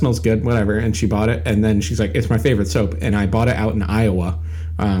 oh, that smells good, whatever. And she bought it, and then she's like, it's my favorite soap. And I bought it out in Iowa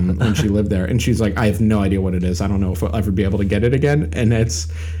when she lived there, and she's like, I have no idea what it is. I don't know if we'll ever be able to get it again. And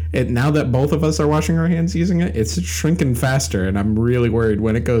now that both of us are washing our hands using it, it's shrinking faster, and I'm really worried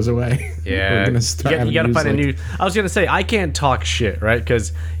when it goes away. Yeah, we're gonna start. You gotta find a new. I was gonna say, I can't talk shit, right?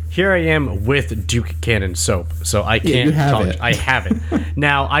 Because here I am with Duke Cannon soap, so I can't talk. I have it.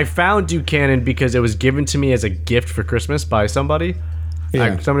 Now, I found Duke Cannon because it was given to me as a gift for Christmas by somebody.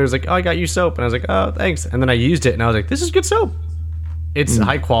 Somebody was like, oh, I got you soap. And I was like, oh, thanks. And then I used it, and I was like, this is good soap. It's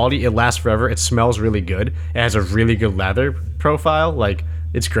high quality. It lasts forever. It smells really good. It has a really good lather profile. Like,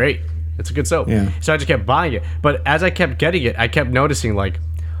 it's great. It's a good soap. Yeah. So I just kept buying it. But as I kept getting it, I kept noticing, like,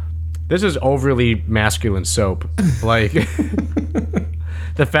 this is overly masculine soap. Like,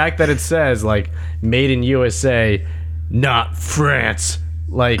 the fact that it says, like, made in USA, not France.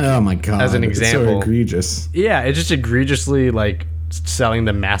 Like, oh my God. As an example. It's so egregious. Yeah, it's just egregiously, like, selling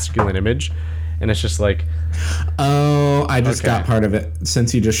the masculine image. And it's just like... Oh, I just got part of it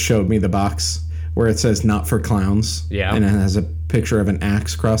since you just showed me the box where it says not for clowns. Yeah. And it has a picture of an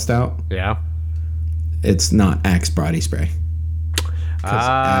axe crossed out. Yeah. It's not Axe body spray. Because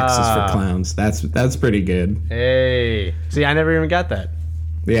Axe is for clowns. That's pretty good. Hey. See, I never even got that.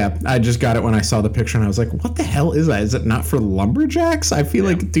 Yeah, I just got it when I saw the picture and I was like, what the hell is that? Is it not for lumberjacks? I feel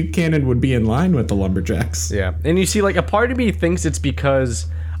like Duke Cannon would be in line with the lumberjacks. Yeah. And you see, like, a part of me thinks it's because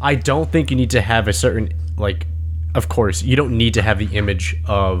I don't think you need to have a certain, like, of course, you don't need to have the image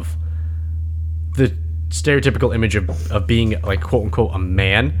of the stereotypical image of being, like, quote unquote, a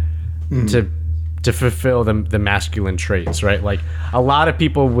man to fulfill the masculine traits, right? Like, a lot of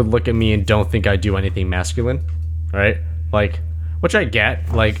people would look at me and don't think I do anything masculine, right? Like, which I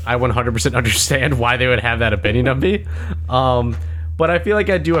get. Like, I 100% understand why they would have that opinion of me. But I feel like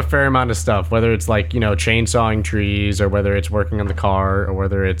I do a fair amount of stuff, whether it's, like, you know, chainsawing trees, or whether it's working on the car, or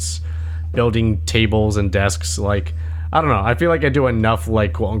whether it's building tables and desks. Like, I don't know. I feel like I do enough,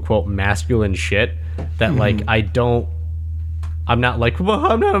 like, quote unquote masculine shit that like I'm not like, well,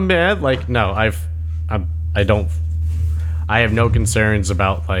 I'm not a man. Like, no, I have no concerns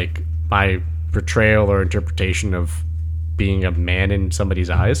about, like, my portrayal or interpretation of being a man in somebody's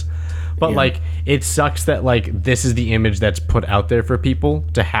eyes. But like, it sucks that, like, this is the image that's put out there for people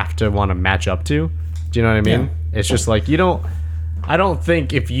to have to want to match up to. Do you know what I mean? Yeah. It's just like, I don't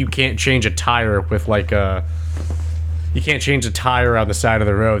think if you can't change a tire with, like, you can't change a tire on the side of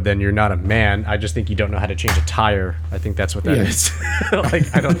the road, then you're not a man. I just think you don't know how to change a tire. I think that's what that is.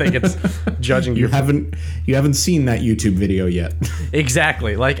 Like, I don't think it's judging you. You haven't seen that YouTube video yet.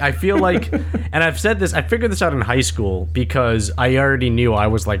 Exactly. Like, I feel like, and I've said this, I figured this out in high school because I already knew I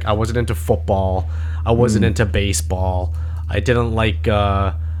wasn't into football. I wasn't into baseball. I didn't like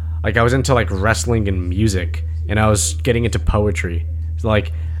I was into, like, wrestling and music, and I was getting into poetry. So,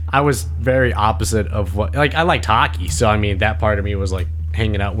 like, I was very opposite of what, like, I liked hockey, so I mean, that part of me was, like,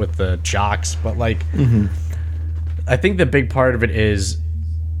 hanging out with the jocks, but, like, I think the big part of it is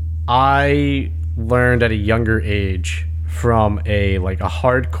I learned at a younger age from a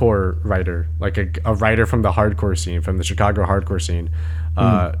hardcore writer, like a writer from the hardcore scene, from the Chicago hardcore scene.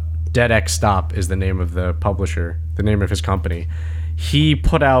 Dead X Stop is the name of the publisher, the name of his company. He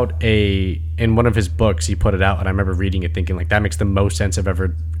put out in one of his books, he put it out, and I remember reading it thinking, like, that makes the most sense I've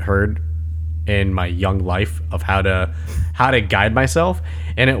ever heard in my young life of how to guide myself.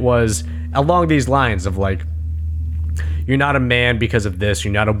 And it was along these lines of, like, you're not a man because of this,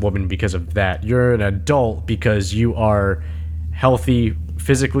 you're not a woman because of that. You're an adult because you are healthy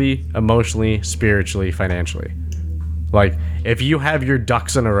physically, emotionally, spiritually, financially. Like, if you have your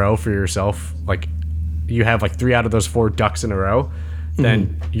ducks in a row for yourself, like, you have, like, 3 out of those 4 ducks in a row,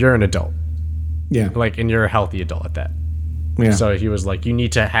 then you're an adult. Yeah. Like, and you're a healthy adult at that. Yeah. So he was like, you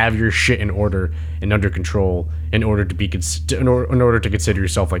need to have your shit in order and under control in order to be in order to consider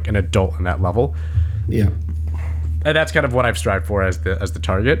yourself, like, an adult on that level. Yeah. And that's kind of what I've strived for as the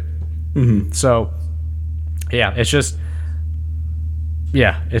target. So, yeah, it's just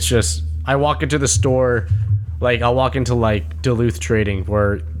I walk into the store, like, I'll walk into, like, Duluth Trading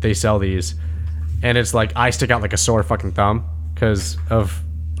where they sell these, and it's like I stick out like a sore fucking thumb because of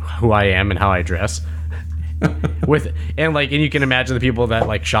who I am and how I dress. And you can imagine the people that,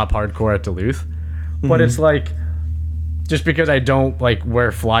 like, shop hardcore at Duluth, but it's like, just because I don't, like,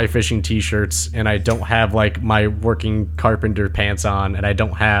 wear fly fishing t-shirts, and I don't have, like, my working carpenter pants on, and I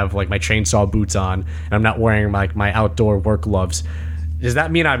don't have, like, my chainsaw boots on, and I'm not wearing, like, my outdoor work gloves, does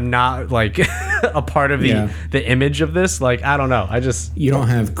that mean I'm not, like, a part of the image of this? Like, I don't know. You don't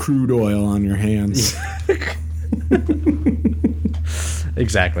have crude oil on your hands.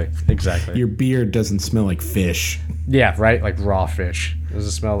 Exactly. Your beard doesn't smell like fish. Yeah, right? Like raw fish. Does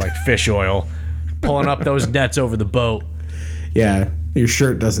it smell like fish oil? Pulling up those nets over the boat. Yeah, your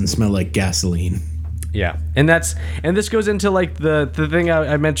shirt doesn't smell like gasoline. Yeah, and this goes into, like, the thing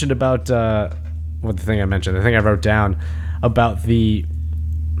I mentioned about the thing I wrote down about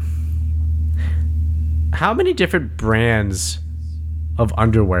how many different brands of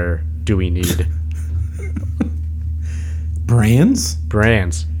underwear do we need? Brands?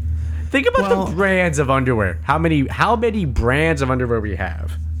 Think about the brands of underwear. How many brands of underwear we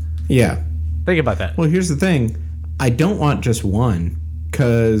have? Yeah. Think about that. Well, here's the thing. I don't want just one,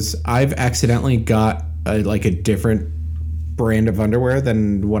 because I've accidentally got a different brand of underwear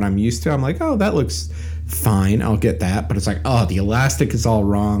than what I'm used to. I'm like, oh, that looks fine. I'll get that. But it's like, oh, the elastic is all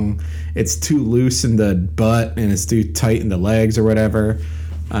wrong. It's too loose in the butt and it's too tight in the legs or whatever.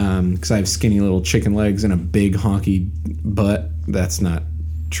 Because I have skinny little chicken legs and a big honky butt. That's not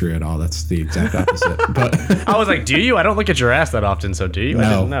true at all. That's the exact opposite. But I was like, do you? I don't look at your ass that often, so do you? No. I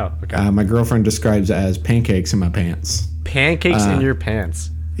didn't know. Okay. My girlfriend describes it as pancakes in my pants. Pancakes in your pants.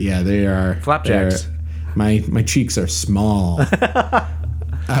 Yeah, they are. Flapjacks. My cheeks are small.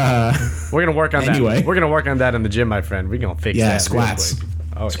 We're gonna work on Anyway. that. We're gonna work on that in the gym, my friend. We're gonna fix that. Yeah, real squats. quick.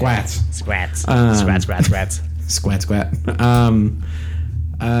 Oh, Squats. Squats. Squat.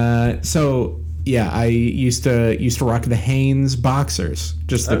 So yeah, I used to rock the Hanes boxers,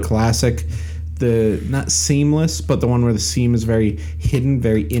 just the classic, the not seamless, but the one where the seam is very hidden,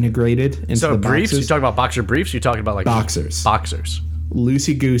 very integrated into So the briefs? You boxers. talking about boxer briefs? You talking about like Boxers. Boxers.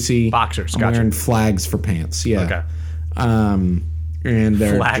 Loosey goosey Boxers, I'm gotcha. wearing flags for pants. Yeah. Okay. And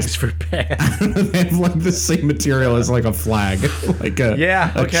they're Flags for pants. they have like the same material as like a flag, like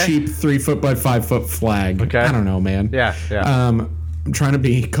a cheap 3 foot by 5 foot flag. Okay. I don't know, man. Yeah. I'm trying to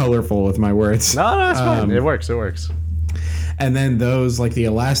be colorful with my words. No, it's fine. It works. And then those, like the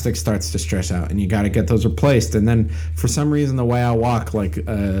elastic starts to stretch out, and you got to get those replaced. And then for some reason, the way I walk, like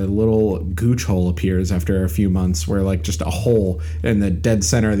a little gooch hole appears after a few months, where like just a hole in the dead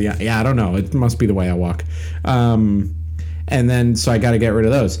center of the eye. Yeah, I don't know. It must be the way I walk. And then so I got to get rid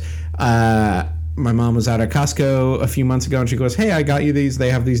of those. My mom was out at Costco a few months ago, and she goes, "Hey, I got you these.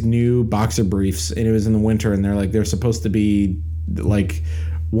 They have these new boxer briefs, and it was in the winter, and they're supposed to be like."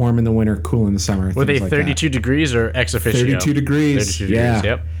 Warm in the winter, cool in the summer. Were they like 32 degrees or ex officio? 32 degrees. 32 yeah.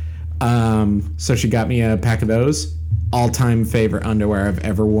 degrees, yep. So she got me a pack of those. All-time favorite underwear I've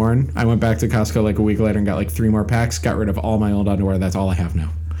ever worn. I went back to Costco like a week later and got like 3 more packs. Got rid of all my old underwear. That's all I have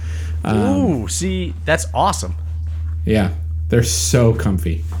now. Ooh, see, that's awesome. Yeah, they're so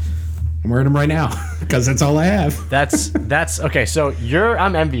comfy. I'm wearing them right now because that's all I have. That's okay. So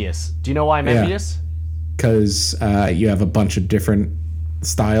I'm envious. Do you know why I'm envious? Because you have a bunch of different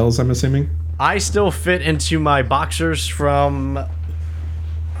styles, I'm assuming. I still fit into my boxers from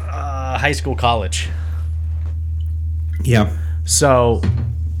high school, college. Yeah. So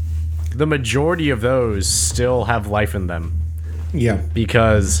the majority of those still have life in them Yeah.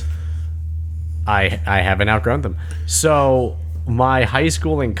 because I haven't outgrown them. So my high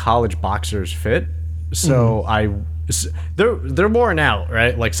school and college boxers fit. So they're worn out,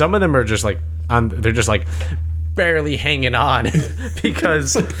 right? Like some of them are just like they're just like barely hanging on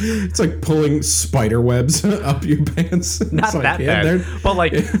because it's like pulling spider webs up your pants. not that bad, but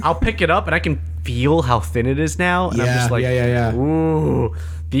like I'll pick it up and I can feel how thin it is now, and I'm just like, ooh,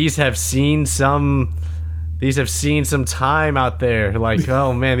 these have seen some time out there. Like,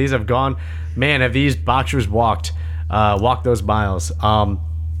 oh man, these have gone. Man, have these boxers walked those miles?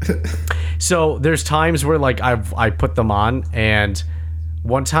 So there's times where like I put them on, and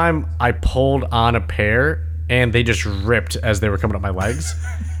one time I pulled on a pair and they just ripped as they were coming up my legs.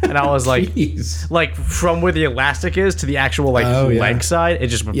 And I was like, like from where the elastic is to the actual like leg side, it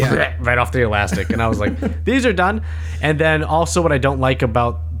just went right off the elastic. And I was like, these are done. And then also what I don't like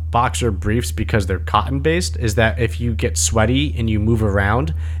about boxer briefs, because they're cotton based, is that if you get sweaty and you move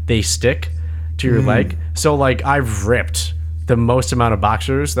around, they stick to your leg. So like I've ripped the most amount of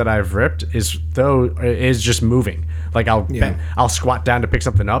boxers that I've ripped is just moving. Like I'll squat down to pick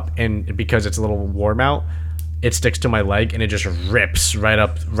something up, and because it's a little warm out, it sticks to my leg and it just rips right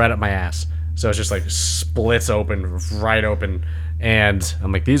up my ass. So it's just like splits open, right open, and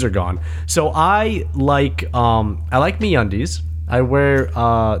I'm like, these are gone. So I like MeUndies. I wear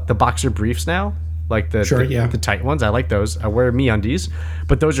the boxer briefs now, like the tight ones. I like those. I wear MeUndies,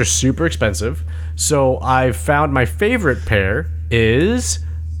 but those are super expensive. So I've found my favorite pair is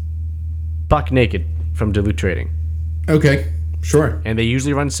Buck Naked from Duluth Trading. Okay, sure. And they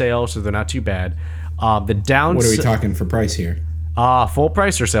usually run sale, so they're not too bad. The downside. What are we talking for price here? Full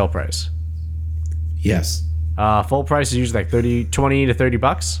price or sale price? Yes. Full price is usually like 20 to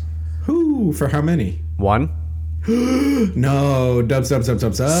 $30. Who for how many? One. No, dubs.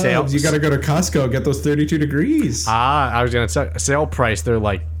 Sales. You gotta go to Costco, get those 32 degrees. I was gonna say sale price. They're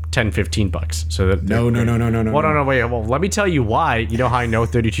like $10-15. So that No. Well, no, wait. Well, let me tell you why. You know how I know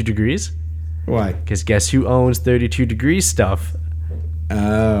 32 degrees? Why? Because guess who owns 32 degrees stuff?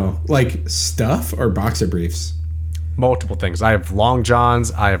 Oh, like stuff or boxer briefs? Multiple things. I have long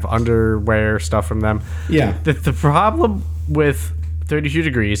johns. I have underwear stuff from them. Yeah. The problem with 32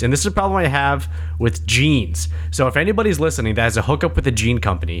 degrees, and this is a problem I have with jeans. So if anybody's listening that has a hookup with a jean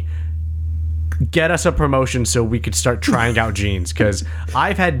company, get us a promotion so we could start trying out jeans, because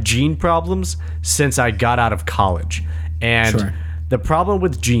I've had jean problems since I got out of college. And Sure. the problem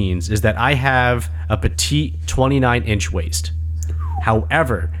with jeans is that I have a petite 29-inch waist.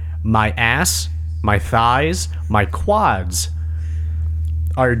 However, my ass, my thighs, my quads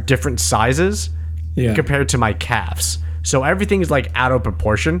are different sizes Yeah. compared to my calves. So everything is like out of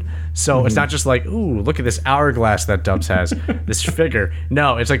proportion. So it's not just like, ooh, look at this hourglass that Dubs has, this figure.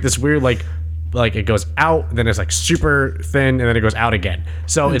 No, it's like this weird like it goes out, then it's like super thin, and then it goes out again.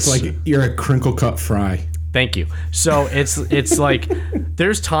 So It's like you're a crinkle cut fry. thank you. So it's like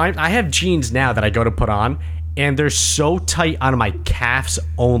there's times I have jeans now that I go to put on, and they're so tight on my calves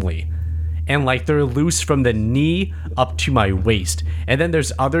only. And like they're loose from the knee up to my waist. And then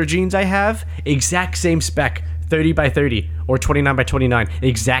there's other jeans I have, exact same spec, 30 by 30 or 29 by 29,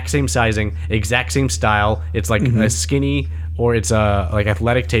 exact same sizing, exact same style. It's like a skinny or it's a like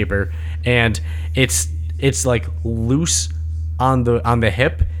athletic taper, and it's like loose on the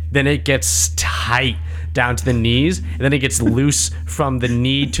hip, then it gets tight down to the knees, and then it gets loose from the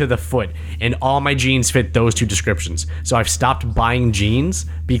knee to the foot. And all my jeans fit those two descriptions. So I've stopped buying jeans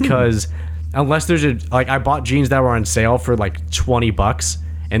because unless there's I bought jeans that were on sale for like $20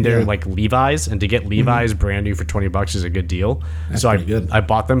 and they're like Levi's, and to get Levi's brand new for $20 is a good deal. That's so pretty good. I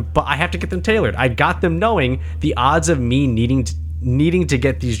bought them, but I have to get them tailored. I got them knowing the odds of me needing to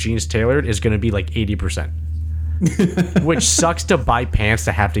get these jeans tailored is going to be like 80%. Which sucks to buy pants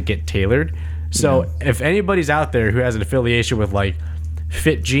to have to get tailored. So if anybody's out there who has an affiliation with like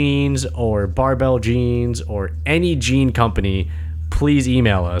Fit Jeans or Barbell Jeans or any jean company, please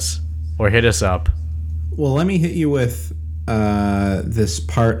email us or hit us up. Well, let me hit you with this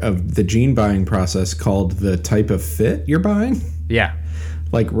part of the jean buying process called the type of fit you're buying. Yeah.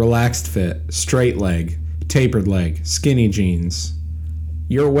 Like relaxed fit, straight leg, tapered leg, skinny jeans.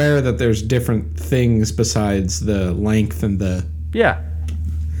 You're aware that there's different things besides the length and the... Yeah.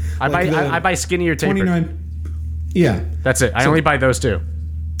 Like I buy skinny or tapered. 29... Yeah. That's it. I only buy those two.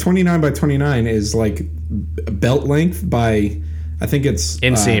 29 by 29 is like belt length by... I think it's...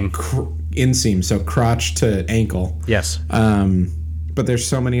 Inseam. Inseam, so crotch to ankle. Yes. But there's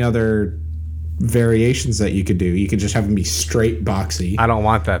so many other variations that you could do. You could just have them be straight boxy. I don't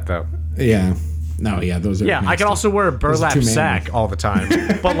want that though. Yeah. No, yeah, those are... Yeah, I can also wear a burlap sack all the time.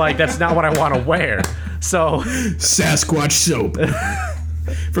 But like that's not what I want to wear. So Sasquatch soap.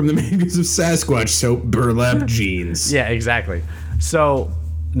 From the makers of Sasquatch soap, burlap jeans. yeah, exactly. So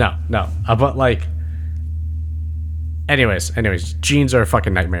no. But like anyways, jeans are a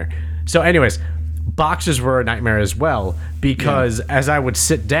fucking nightmare. So anyways, boxers were a nightmare as well because as I would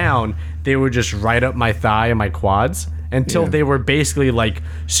sit down, they would just right up my thigh and my quads until they were basically like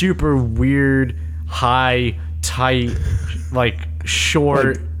super weird, high, tight, like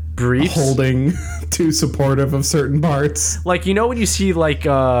short briefs. Holding too supportive of certain parts. Like, you know when you see like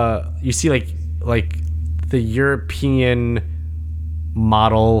the European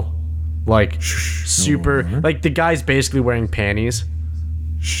model, like super, like the guy's basically wearing panties.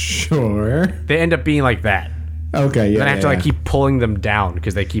 Sure. They end up being like that. Okay, yeah. Then I have to like keep pulling them down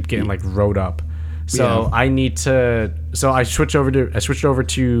because they keep getting like rode up. So I need to. So I switched over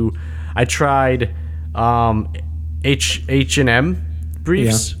to. I tried H&M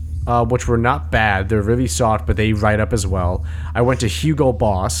briefs, which were not bad. They're really soft, but they ride up as well. I went to Hugo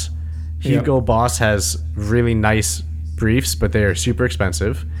Boss. Hugo Boss has really nice briefs, but they are super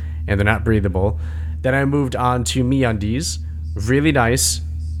expensive and they're not breathable. Then I moved on to MeUndies. Really nice,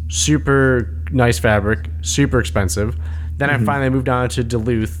 super nice fabric, super expensive. Then I finally moved on to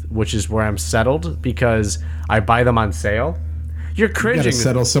Duluth, which is where I'm settled because I buy them on sale. You're You cringing. gotta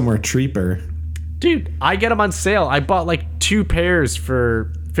settle somewhere cheaper. Dude, I get them on sale. I bought like 2 pairs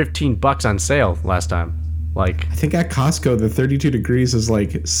for $15 on sale last time. Like, I think at Costco, the 32 degrees is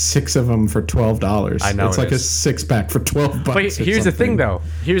like 6 of them for $12. I know it's it like is. a 6-pack for $12. but here's the thing though.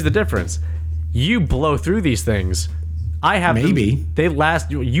 Here's the difference. You blow through these things. I have Maybe. them, they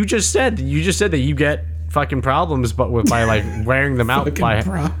last. You just said that you get fucking problems, but by like wearing them out by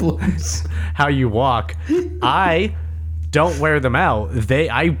problems. how you walk. I don't wear them out.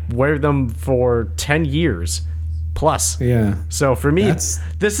 I wear them for 10 years plus. Yeah. So for me,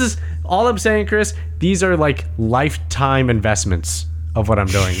 this is all I'm saying, Chris. These are like lifetime investments of what I'm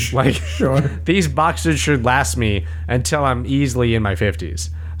doing. Like, Sure. these boxers should last me until I'm easily in my 50s.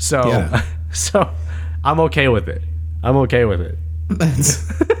 So, so I'm okay with it.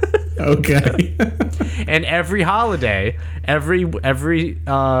 That's okay. And every holiday, every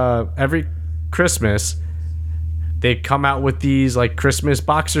Christmas, they come out with these like Christmas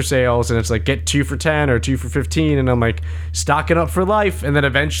boxer sales, and it's like get 2 for 10 or 2 for 15, and I'm like stocking up for life, and then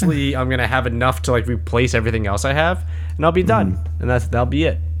eventually I'm gonna have enough to like replace everything else I have, and I'll be done, and that'll be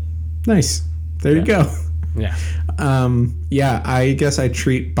it. Nice. There you go. Yeah. Yeah, I guess I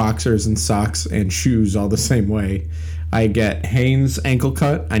treat boxers and socks and shoes all the same way. I get Hanes ankle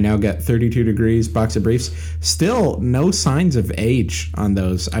cut. I now get 32 degrees boxer briefs. Still no signs of age on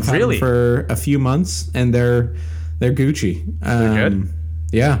those. I've had them for a few months, and they're Gucci. They're good?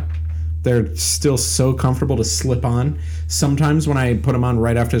 Yeah. They're still so comfortable to slip on. Sometimes when I put them on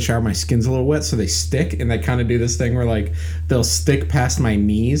right after the shower, my skin's a little wet, so they stick, and they kind of do this thing where like they'll stick past my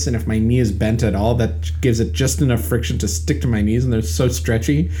knees, and if my knee is bent at all, that gives it just enough friction to stick to my knees, and they're so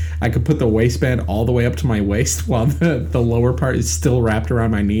stretchy. I could put the waistband all the way up to my waist while the lower part is still wrapped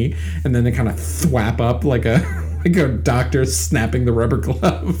around my knee, and then they kind of thwap up like a doctor snapping the rubber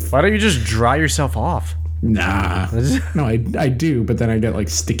glove. Why don't you just dry yourself off? Nah. No, I do, but then I get like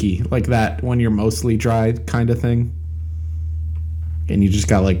sticky, like that when you're mostly dry kind of thing. And you just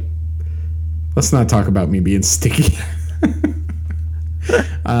got like, let's not talk about me being sticky.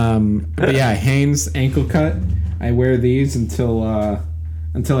 But yeah, Hanes ankle cut. I wear these until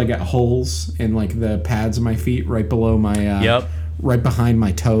I get holes in like the pads of my feet right below my right behind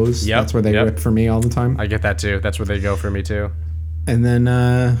my toes. Yep. That's where they rip for me all the time. I get that too. That's where they go for me too. And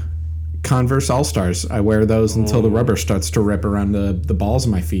then Converse All-Stars. I wear those until the rubber starts to rip around the balls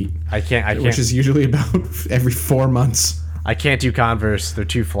of my feet. I can't. Which is usually about every 4 months. I can't do Converse. They're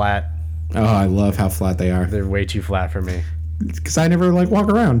too flat. Oh, I love how flat they are. They're way too flat for me. Because I never like walk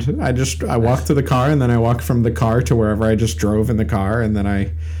around. I walk to the car, and then I walk from the car to wherever I just drove in the car, and then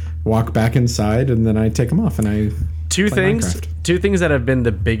I walk back inside, and then I take them off, and I Two things that have been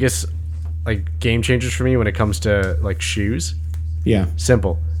the biggest like game changers for me when it comes to like shoes. Yeah.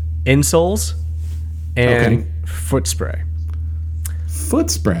 Simple. Insoles and foot spray.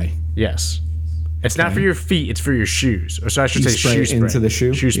 Foot spray? Yes. It's not for your feet, it's for your shoes. Or so I should say shoe spray. Into the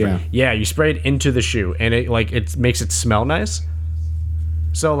shoe? Shoe spray. Yeah, you spray it into the shoe, and it makes it smell nice.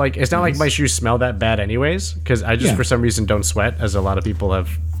 So like it's not like my shoes smell that bad anyways, because I just for some reason don't sweat, as a lot of people have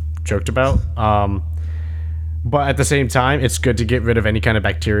joked about. But at the same time, it's good to get rid of any kind of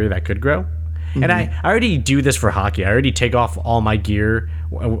bacteria that could grow. And I already do this for hockey. I already take off all my gear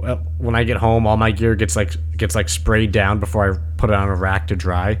when I get home. All my gear gets sprayed down before I put it on a rack to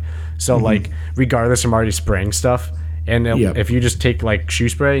dry. So like regardless, I'm already spraying stuff. And if you just take like shoe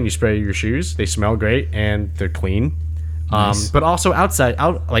spray and you spray your shoes, they smell great and they're clean. Nice. But also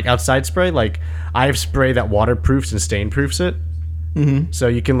outside spray, like I have spray that waterproofs and stain proofs it. So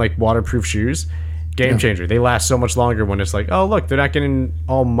you can like waterproof shoes. Game changer. They last so much longer when it's like, oh look, they're not getting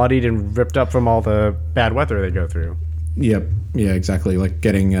all muddied and ripped up from all the bad weather they go through. Yep. Yeah, exactly. Like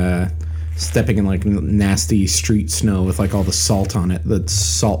getting stepping in like nasty street snow with like all the salt on it. The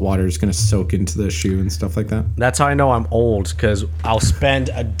salt water is going to soak into the shoe and stuff like that. That's how I know I'm old, because I'll spend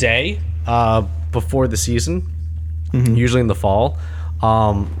a day before the season, usually in the fall,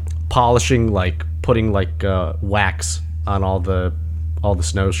 polishing, like putting like wax on all the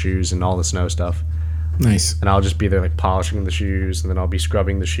snowshoes and all the snow stuff. Nice. And I'll just be there like polishing the shoes, and then I'll be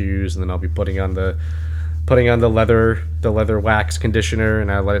scrubbing the shoes, and then I'll be putting on the leather wax conditioner,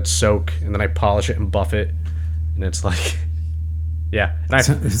 and I let it soak, and then I polish it and buff it, and it's like, yeah.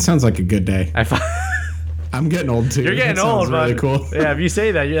 And it sounds like a good day. I'm getting old too. You're getting old, really bud. Cool. Yeah, if you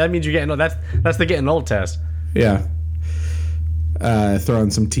say that, that means you're getting old. That's the getting old test. Yeah. Throw on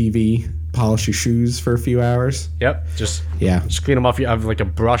some TV. Polish your shoes for a few hours. Yep. Just clean them off. You have like a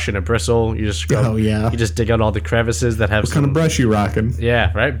brush and a bristle. You just scrub. Oh yeah. You just dig out all the crevices that have. What kind of brush you rocking?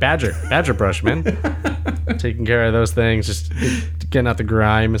 Yeah, right. Badger brush, man. Taking care of those things, just getting out the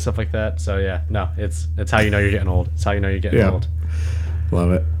grime and stuff like that. So yeah, no, it's how you know you're getting old. It's how you know you're getting old.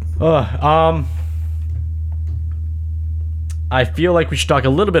 Love it. I feel like we should talk a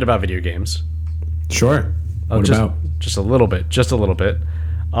little bit about video games. Sure. What about? Just a little bit. Just a little bit.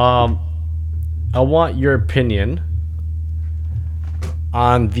 I want your opinion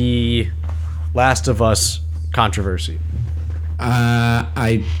on the Last of Us controversy.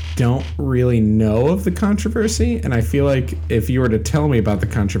 I don't really know of the controversy, and I feel like if you were to tell me about the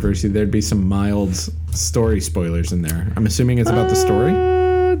controversy, there'd be some mild story spoilers in there. I'm assuming it's about the story?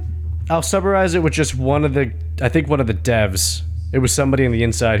 I'll summarize it with just one of the devs. It was somebody on the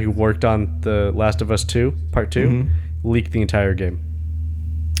inside who worked on The Last of Us 2, Part 2, leaked the entire game.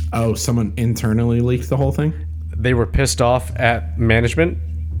 Oh, someone internally leaked the whole thing? They were pissed off at management,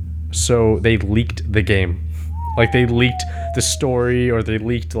 so they leaked the game. Like, they leaked the story, or they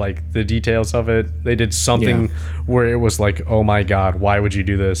leaked, like, the details of it. They did something where it was like, oh my god, why would you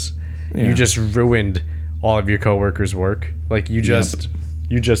do this? Yeah. You just ruined all of your coworkers' work. Like, you just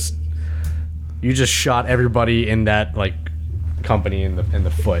shot everybody in that, like, company in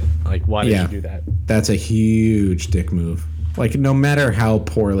the foot. Like, why did you do that? That's a huge dick move. Like, no matter how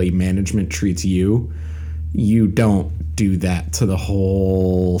poorly management treats you, you don't do that to the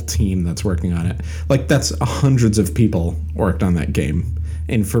whole team that's working on it. Like, that's hundreds of people worked on that game.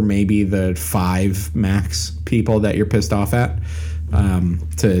 And for maybe the 5 max people that you're pissed off at,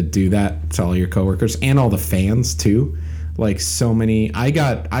 to do that to all your coworkers and all the fans too. Like, so many, I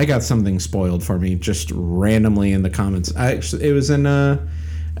got something spoiled for me just randomly in the comments. It was on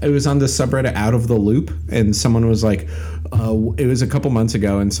the subreddit Out of the Loop, and someone was like, it was a couple months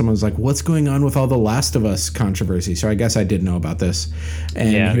ago, and someone was like, what's going on with all the Last of Us controversy? So I guess I did know about this.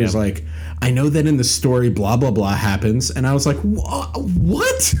 And he was like, I know that in the story blah blah blah happens, and I was like,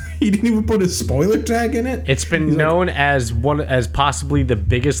 what? He didn't even put a spoiler tag in it. It's been known as possibly the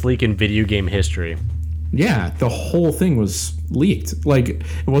biggest leak in video game history. Yeah, the whole thing was leaked. Like,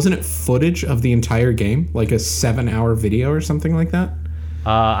 wasn't it footage of the entire game, like a 7-hour video or something like that?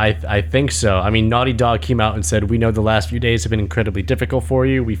 I think so. I mean, Naughty Dog came out and said, we know the last few days have been incredibly difficult for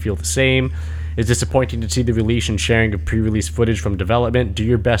you. We feel the same. It's disappointing to see the release and sharing of pre-release footage from development. Do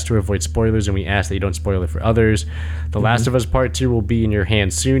your best to avoid spoilers, and we ask that you don't spoil it for others. The Last of Us Part 2 will be in your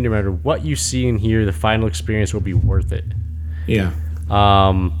hands soon. No matter what you see and hear, the final experience will be worth it. Yeah.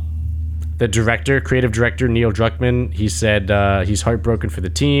 The creative director, Neil Druckmann, he said he's heartbroken for the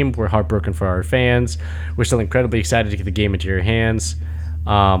team. We're heartbroken for our fans. We're still incredibly excited to get the game into your hands.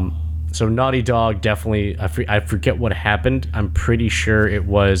 So Naughty Dog definitely, I forget what happened. I'm pretty sure it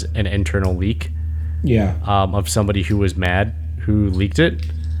was an internal leak. Yeah. Of somebody who was mad who leaked it.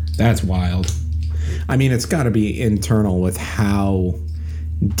 That's wild. I mean, it's got to be internal with how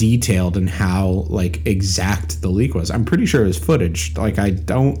detailed and how like exact the leak was. I'm pretty sure it was footage. Like, I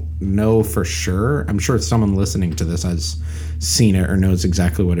don't know for sure. I'm sure someone listening to this has seen it or knows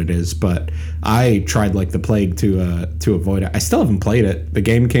exactly what it is, but I tried like the plague to avoid it. I still haven't played it. The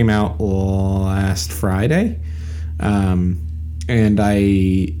game came out last Friday, and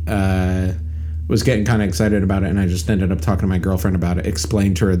I was getting kind of excited about it, and I just ended up talking to my girlfriend about it,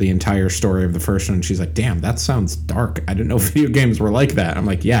 explained to her the entire story of the first one, and she's like, damn, that sounds dark. I didn't know video games were like that. I'm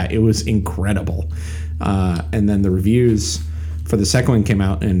like, yeah, it was incredible. And then the reviews for the second one came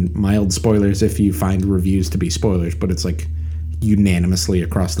out, and mild spoilers if you find reviews to be spoilers, but it's like unanimously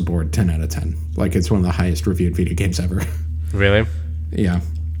across the board 10 out of 10. Like, it's one of the highest reviewed video games ever. Really? Yeah.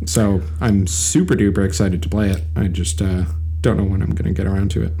 So I'm super duper excited to play it. I just don't know when I'm going to get around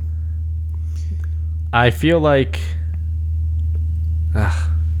to it. I feel like I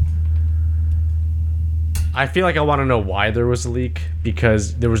want to know why there was a leak,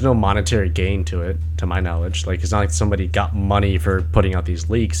 because there was no monetary gain to it, to my knowledge. Like, it's not like somebody got money for putting out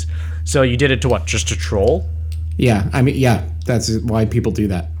these leaks. So you did it to what? Just to troll? Yeah, I mean, yeah, that's why people do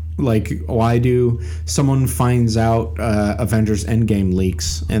that. Like, why do someone finds out Avengers Endgame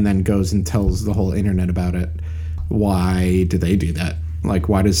leaks and then goes and tells the whole internet about it? Why do they do that? Like,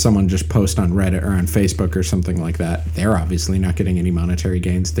 why does someone just post on Reddit or on Facebook or something like that? They're obviously not getting any monetary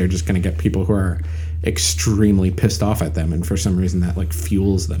gains. They're just going to get people who are extremely pissed off at them, and for some reason that like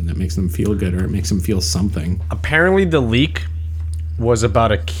fuels them. That makes them feel good, or it makes them feel something. Apparently the leak was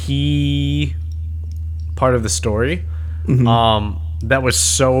about a key part of the story that was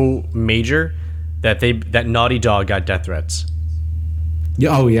so major that Naughty Dog got death threats.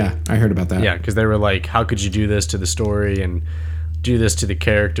 Yeah, oh yeah, I heard about that. Yeah, because they were like, how could you do this to the story and do this to the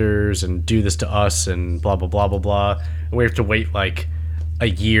characters and do this to us and blah blah blah blah blah, and we have to wait like a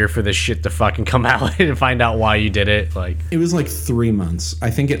year for this shit to fucking come out and find out why you did it. Like, it was like 3 months.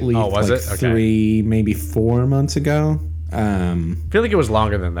 I think it leaked was like it? Okay. 3, maybe 4 months ago. I feel like it was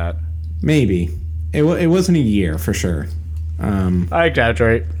longer than that. Maybe it wasn't a year for sure. I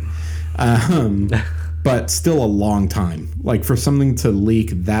exaggerate. But still a long time. Like, for something to leak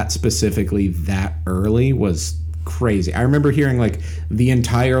that specifically that early was crazy. I remember hearing like the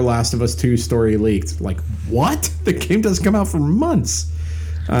entire Last of Us 2 story leaked. Like, what? The game doesn't come out for months.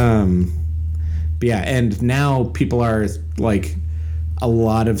 But yeah, and now people are like, a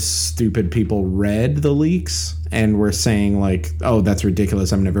lot of stupid people read the leaks and were saying like, oh, that's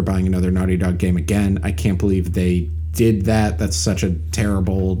ridiculous. I'm never buying another Naughty Dog game again. I can't believe they did that. That's such a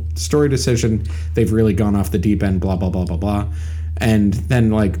terrible story decision. They've really gone off the deep end, blah, blah, blah, blah, blah. And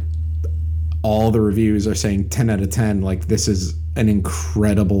then like all the reviews are saying 10 out of 10, like, this is an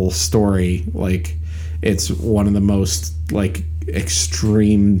incredible story. Like, it's one of the most like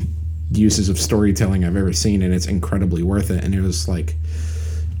extreme uses of storytelling I've ever seen, and it's incredibly worth it. And it was like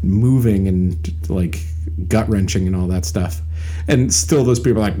moving and like gut-wrenching and all that stuff. And still those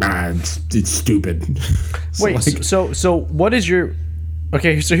people are like, nah, it's stupid. So wait, like, so what is your...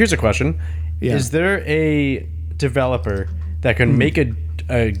 Okay, so here's a question. Yeah. Is there a developer that can make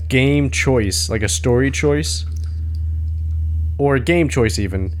a game choice, like a story choice, or a game choice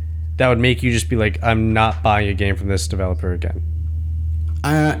even, that would make you just be like, I'm not buying a game from this developer again?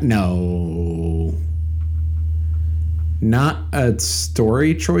 No. Not a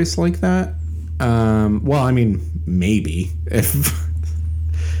story choice like that. Well, I mean, maybe if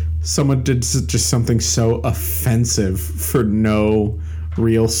someone did just something so offensive for no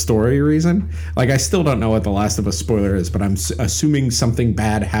real story reason. Like, I still don't know what The Last of Us spoiler is, but I'm assuming something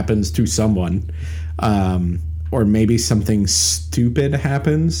bad happens to someone, or maybe something stupid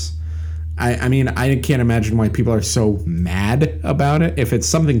happens. I mean, I can't imagine why people are so mad about it. If it's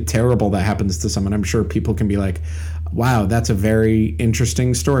something terrible that happens to someone, I'm sure people can be like, wow, that's a very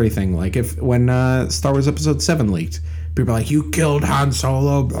interesting story thing. Like when Star Wars Episode 7 leaked, people are like, you killed Han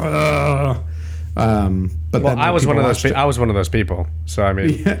Solo. But well, I was one of those. I was one of those people. So I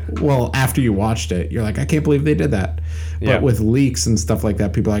mean, yeah, well, after you watched it, you're like, I can't believe they did that. But with leaks and stuff like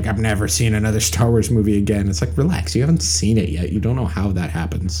that, people are like, I've never seen another Star Wars movie again. It's like, relax, you haven't seen it yet. You don't know how that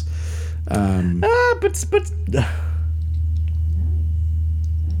happens. But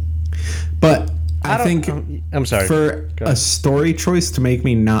I think I'm sorry. For a story choice to make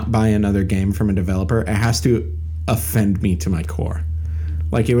me not buy another game from a developer, it has to offend me to my core.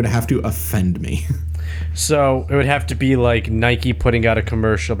 Like, it would have to offend me. So it would have to be like Nike putting out a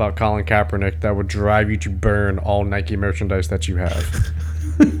commercial about Colin Kaepernick that would drive you to burn all Nike merchandise that you have.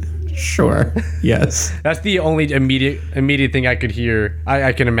 Sure. Yes. That's the only immediate thing I could hear.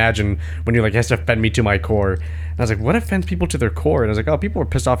 I can imagine when you're like, it has to offend me to my core. And I was like, what offends people to their core? And I was like, oh, people were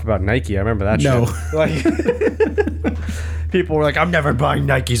pissed off about Nike. I remember that shit. Like, people were like, I'm never buying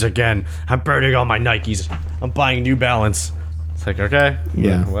Nikes again. I'm burning all my Nikes. I'm buying New Balance. It's like, okay,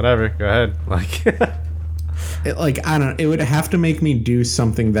 yeah, whatever. Go ahead. Like, I don't. It would have to make me do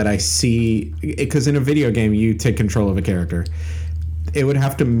something that I see, because in a video game, you take control of a character. It would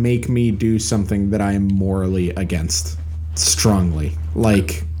have to make me do something that I am morally against, strongly.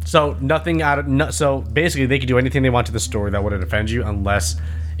 Like, so nothing out of so basically they could do anything they want to the story that wouldn't offend you unless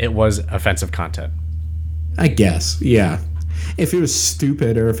it was offensive content. I guess, yeah. If it was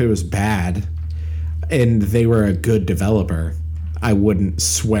stupid or if it was bad, and they were a good developer, I wouldn't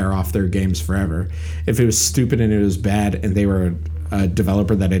swear off their games forever. If it was stupid and it was bad and they were a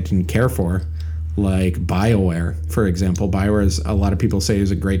developer that I didn't care for, like BioWare, for example. BioWare, is, a lot of people say,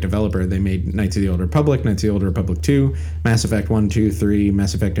 is a great developer. They made Knights of the Old Republic, Knights of the Old Republic 2, Mass Effect 1, 2, 3,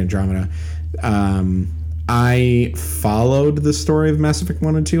 Mass Effect Andromeda. I followed the story of Mass Effect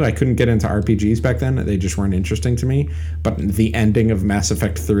 1 and 2. I couldn't get into RPGs back then. They just weren't interesting to me. But the ending of Mass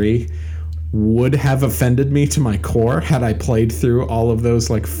Effect 3 would have offended me to my core had I played through all of those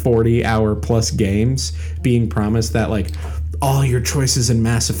like 40-hour plus games, being promised that like all your choices in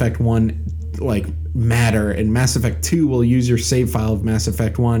Mass Effect 1 like matter, and Mass Effect 2 will use your save file of Mass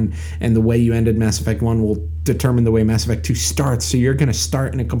Effect 1, and the way you ended Mass Effect 1 will determine the way Mass Effect 2 starts. So you're going to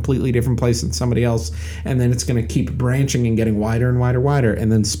start in a completely different place than somebody else, and then it's going to keep branching and getting wider and wider.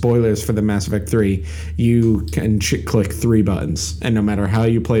 And then spoilers for the Mass Effect 3, you can click 3 buttons, and no matter how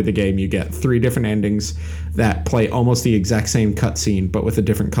you play the game, you get 3 different endings that play almost the exact same cutscene, but with a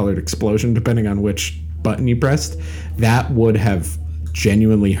different colored explosion depending on which button you pressed. That would have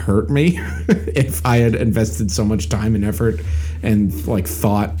genuinely hurt me if I had invested so much time and effort and like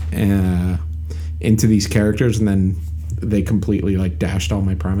thought into these characters, and then they completely like dashed all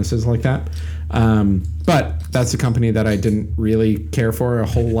my promises like that. But that's a company that I didn't really care for a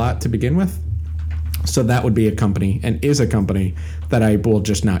whole lot to begin with. So that would be a company, and is a company, that I will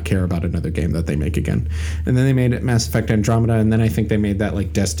just not care about another game that they make again. And then they made Mass Effect Andromeda, and then I think they made that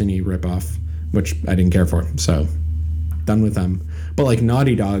like Destiny ripoff, which I didn't care for. So done with them. But like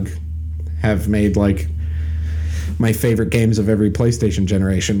Naughty Dog have made like my favorite games of every PlayStation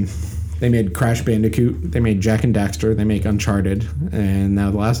generation. They made Crash Bandicoot, they made Jak and Daxter, they make Uncharted, and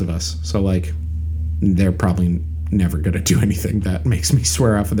now The Last of Us. So like they're probably never going to do anything that makes me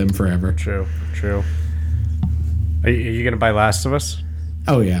swear off of them forever. True. Are you going to buy Last of Us?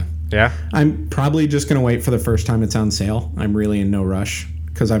 Oh yeah. Yeah? I'm probably just going to wait for the first time it's on sale. I'm really in no rush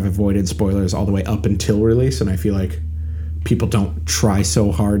because I've avoided spoilers all the way up until release, and I feel like people don't try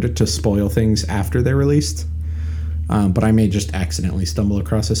so hard to spoil things after they're released. But I may just accidentally stumble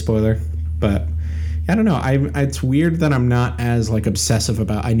across a spoiler. But I don't know. It's weird that I'm not as like obsessive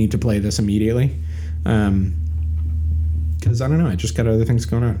about I need to play this immediately. Because I don't know. I just got other things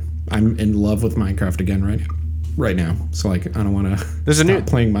going on. I'm in love with Minecraft again right now. So like I don't want to stop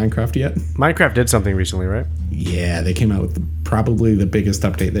playing Minecraft yet. Minecraft did something recently, right? Yeah, they came out with probably the biggest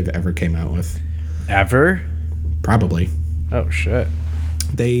update they've ever came out with. Ever? Probably. Oh shit.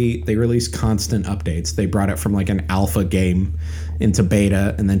 they release constant updates. They brought it from like an alpha game into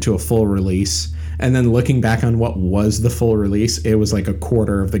beta and then to a full release. And then looking back on what was the full release, it was like a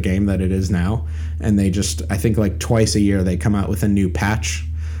quarter of the game that it is now. And they just, I think like twice a year they come out with a new patch.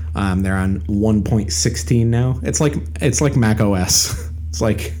 They're on 1.16 now. It's like Mac OS. It's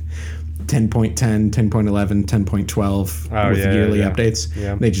like 10.10, 10.11, 10.12 with yearly updates.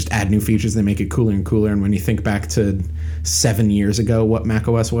 Yeah. They just add new features. They make it cooler and cooler. And when you think back to 7 years ago, what Mac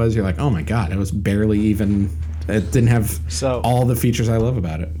OS was, you're like, oh my God, it was barely even... It didn't have all the features I love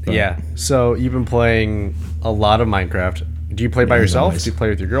about it. But. Yeah. So you've been playing a lot of Minecraft. Do you play by yourself? Do you play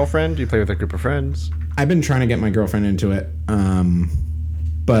with your girlfriend? Do you play with a group of friends? I've been trying to get my girlfriend into it,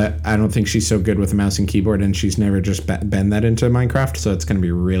 but I don't think she's so good with a mouse and keyboard, and she's never just been that into Minecraft, so it's going to be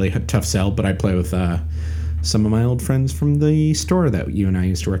a really tough sell. But I play with some of my old friends from the store that you and I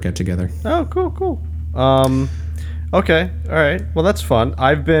used to work at together. Oh, cool. Okay. All right. Well, that's fun.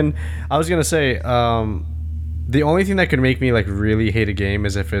 I was going to say... the only thing that could make me like really hate a game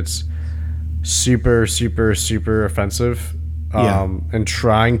is if it's super, super, super offensive, and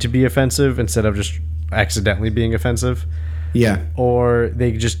trying to be offensive instead of just accidentally being offensive. Yeah. Or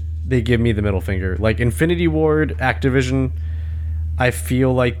they give me the middle finger. Like Infinity Ward, Activision, I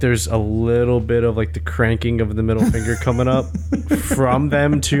feel like there's a little bit of like the cranking of the middle finger coming up from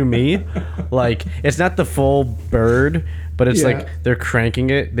them to me. Like it's not the full bird, but it's like they're cranking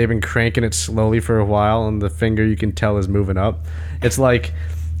it. They've been cranking it slowly for a while, and the finger you can tell is moving up. It's like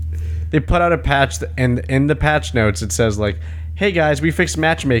they put out a patch, and in the patch notes it says like, hey guys, we fixed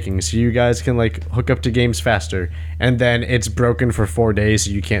matchmaking so you guys can like hook up to games faster. And then it's broken for 4 days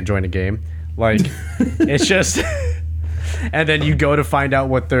so you can't join a game. Like it's just... And then you go to find out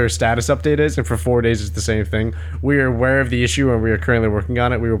what their status update is, and for 4 days it's the same thing. We are aware of the issue and we are currently working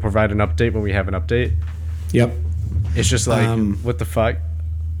on it. We will provide an update when we have an update. Yep. It's just like, what the fuck?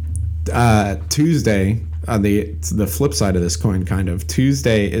 Tuesday, on the flip side of this coin, kind of,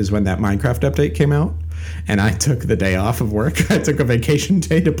 Tuesday is when that Minecraft update came out, and I took the day off of work. I took a vacation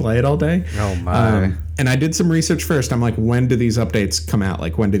day to play it all day. Oh, my. And I did some research first. I'm like, when do these updates come out?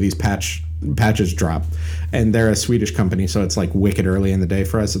 Like, when do these patches drop? And they're a Swedish company, so it's like wicked early in the day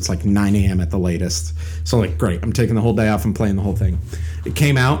for us. It's like 9 a.m. at the latest. So like, great, I'm taking the whole day off and playing the whole thing. It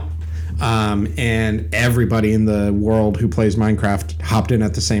came out, and everybody in the world who plays Minecraft hopped in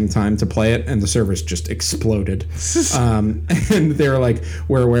at the same time to play it, and the servers just exploded. And they were like,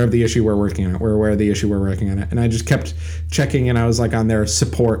 we're aware of the issue, we're working on it. We're aware of the issue, we're working on it. And I just kept checking, and I was like on their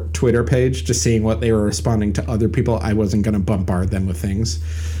support Twitter page, just seeing what they were responding to other people. I wasn't going to bombard them with things.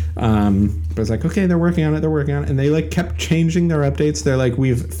 But I was like, okay, they're working on it, and they like kept changing their updates. They're like,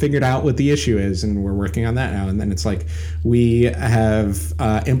 we've figured out what the issue is, and we're working on that now. And then it's like, we have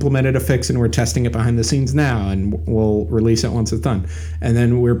implemented a fix, and we're testing it behind the scenes now, and we'll release it once it's done. And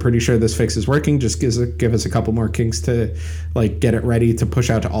then we're pretty sure this fix is working. Just give us a couple more kinks to like get it ready to push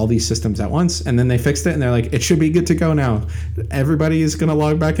out to all these systems at once. And then they fixed it, and they're like, it should be good to go now. Everybody is gonna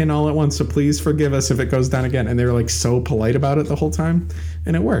log back in all at once, so please forgive us if it goes down again. And they were like so polite about it the whole time,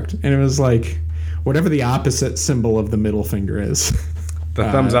 and it worked. And it was like whatever the opposite symbol of the middle finger is. The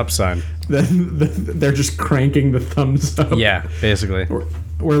thumbs up sign. They're just cranking the thumbs up. Yeah, basically.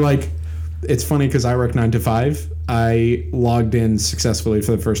 We're like, it's funny because I work 9 to 5. I logged in successfully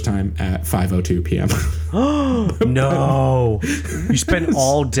for the first time at 5:02 p.m. No. You spent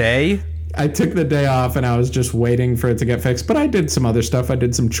all day? I took the day off and I was just waiting for it to get fixed. But I did some other stuff. I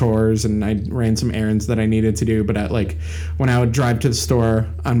did some chores and I ran some errands that I needed to do. But when I would drive to the store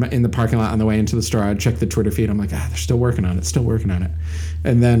in the parking lot on the way into the store, I'd check the Twitter feed. I'm like, they're still working on it.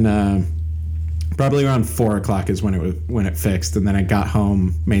 And then probably around 4 o'clock is when it fixed. And then I got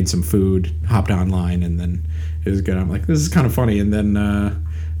home, made some food, hopped online, and then it was good. I'm like, this is kind of funny. And then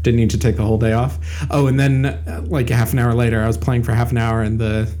didn't need to take the whole day off. Oh, and then like half an hour later, I was playing for half an hour, and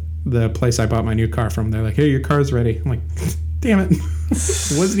the place I bought my new car from, they're like, hey, your car's ready. I'm like, damn it.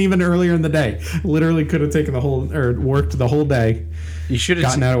 It wasn't even earlier in the day. Literally could have taken worked the whole day. You should have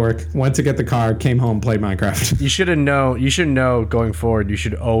gotten out of work, went to get the car, came home, played Minecraft. You should know going forward, you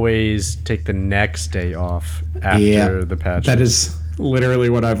should always take the next day off after the patch. That is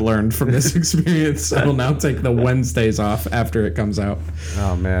literally what I've learned from this experience. I will now take the Wednesdays off after it comes out.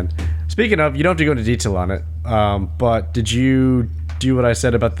 Oh, man. Speaking of, you don't have to go into detail on it, but did you do what I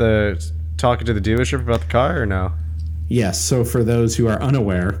said about the talking to the dealership about the car or no? Yes. So for those who are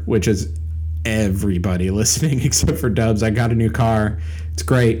unaware, which is everybody listening except for Dubs, I got a new car. It's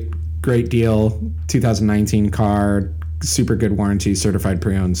great deal. 2019 car, super good warranty, certified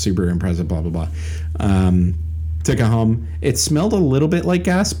pre-owned, super impressive, blah blah blah. Took it home. It smelled a little bit like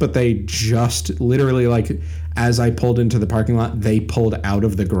gas, but they just literally, like, as I pulled into the parking lot, they pulled out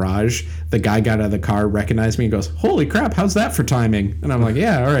of the garage. The guy got out of the car, recognized me, and goes, "Holy crap, how's that for timing?" And I'm like,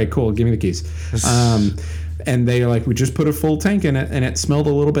 "Yeah, all right, cool, give me the keys." And they are like, "We just put a full tank in it, and it smelled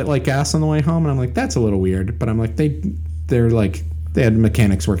a little bit like gas on the way home." And I'm like, "That's a little weird," but I'm like, they're like, they had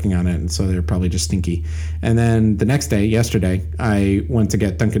mechanics working on it, and so they're probably just stinky. And then the next day, yesterday, I went to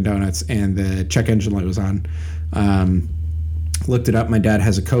get Dunkin' Donuts, and the check engine light was on. Looked it up. My dad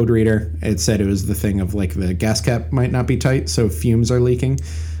has a code reader. It said it was the thing of like the gas cap might not be tight, so fumes are leaking.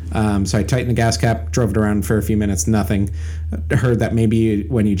 So I tightened the gas cap, drove it around for a few minutes, nothing. Heard that maybe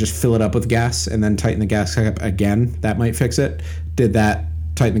when you just fill it up with gas and then tighten the gas cap again, that might fix it. Did that,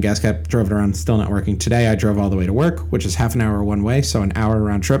 tightened the gas cap, drove it around, still not working. Today I drove all the way to work, which is half an hour one way, so an hour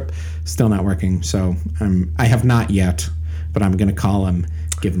round trip, still not working. So I have not yet, but I'm going to call him.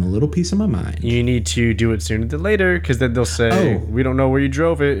 Give them a little piece of my mind. You need to do it sooner than later, because then they'll say, "We don't know where you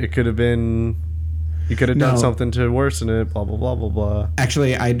drove it. It could have been, you could have done something to worsen it." Blah blah blah blah blah.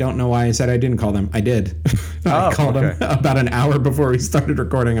 Actually, I don't know why I said I didn't call them. I did. I called them about an hour before we started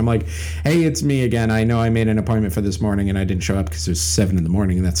recording. I'm like, "Hey, it's me again. I know I made an appointment for this morning and I didn't show up because it was 7 a.m.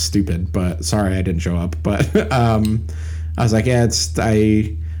 and that's stupid. But sorry, I didn't show up." But I was like, "Yeah,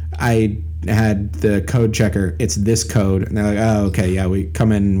 I had the code checker. It's this code." And they're like, "Oh, okay, yeah, we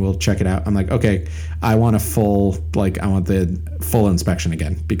come in, we'll check it out." I'm like, "Okay, I want the full inspection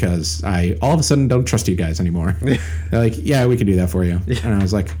again because I all of a sudden don't trust you guys anymore." They're like, "Yeah, we can do that for you." Yeah. And I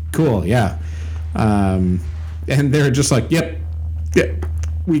was like, "Cool, yeah." And they're just like, "Yep,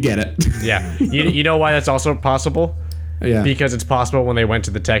 we get it." Yeah. You know why that's also possible? Yeah. Because it's possible when they went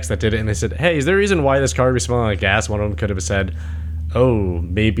to the techs that did it and they said, "Hey, is there a reason why this car would be smelling like gas?" One of them could have said, "Oh,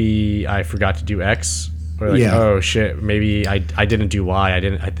 maybe I forgot to do X," or like, "Oh shit, maybe I didn't do Y.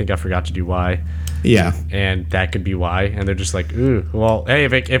 I think I forgot to do Y." Yeah, and that could be why. And they're just like, "Ooh, well, hey,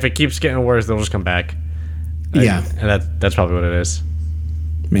 if it keeps getting worse, they'll just come back." Yeah, and that's probably what it is.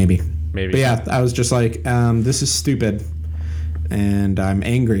 Maybe. But yeah, I was just like, "This is stupid," and I'm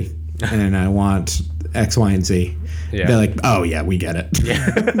angry, and I want X, Y, and Z. Yeah. They're like, "Oh yeah, we get it." Yeah.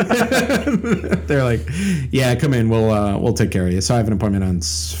 They're like, "Yeah, come in. We'll take care of you." So I have an appointment on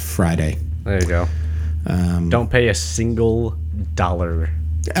Friday. There you go. Don't pay a single dollar.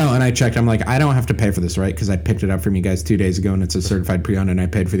 Oh, and I checked. I'm like, I don't have to pay for this, right? Because I picked it up from you guys 2 days ago, and it's a certified pre-owned, and I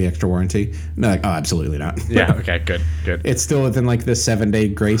paid for the extra warranty. And they're like, "Oh, absolutely not." Yeah. Okay. Good. It's still within like the 7-day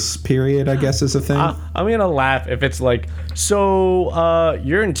grace period, I guess, is a thing. I'm gonna laugh if it's like, "So,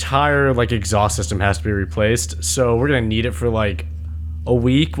 your entire like exhaust system has to be replaced. So we're gonna need it for like a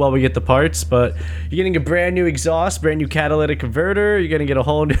week while we get the parts. But you're getting a brand new exhaust, brand new catalytic converter. You're gonna get a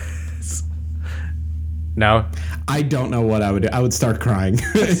whole new." No, I don't know what I would do. I would start crying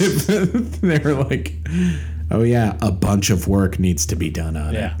if they were like, "Oh yeah, a bunch of work needs to be done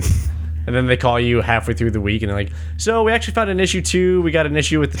on it." And then they call you halfway through the week and they're like, "So we actually found an issue too. We got an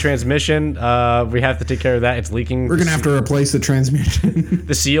issue with the transmission. We have to take care of that. It's leaking. We're gonna have to replace the transmission.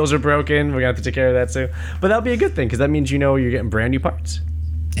 The seals are broken. We're gonna have to take care of that too." But that'll be a good thing because that means you're getting brand new parts.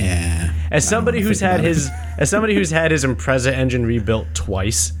 Yeah. As somebody who's had his Impreza engine rebuilt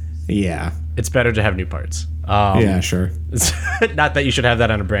twice. Yeah. It's better to have new parts. Yeah, sure. Not that you should have that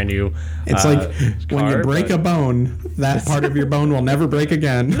on a brand new. It's like when you break a bone, that part of your bone will never break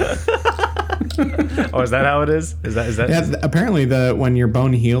again. Oh, is that how it is? Is that? Yeah, apparently, when your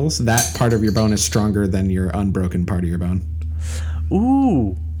bone heals, that part of your bone is stronger than your unbroken part of your bone.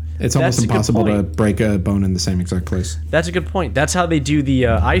 Ooh. It's almost impossible to break a bone in the same exact place. That's a good point. That's how they do the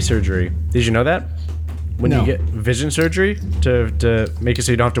eye surgery. Did you know that? When you get vision surgery to make it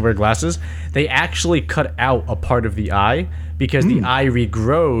so you don't have to wear glasses, they actually cut out a part of the eye because the eye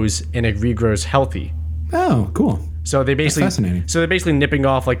regrows and it regrows healthy. Oh, cool. So they basically That's fascinating. So they're basically nipping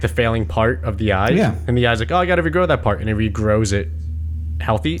off like the failing part of the eye. Yeah. And the eye's like, "Oh, I got to regrow that part," and it regrows it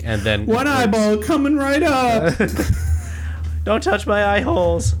healthy, and then one eyeball coming right up. Don't touch my eye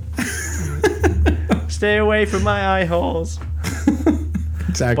holes. Stay away from my eye holes.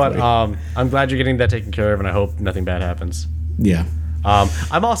 Exactly. But I'm glad you're getting that taken care of, and I hope nothing bad happens. Yeah.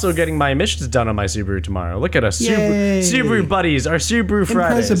 I'm also getting my emissions done on my Subaru tomorrow. Look at us, Subaru buddies, our Subaru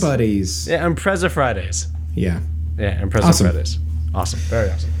Fridays. Impreza buddies. Yeah, Impreza Fridays. Yeah. Yeah, Impreza Fridays. Awesome, very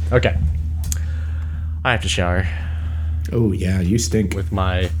awesome. Okay, I have to shower. Oh yeah, you stink. With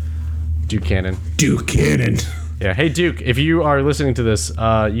my Duke Cannon. Duke Cannon. Yeah. Hey Duke, if you are listening to this,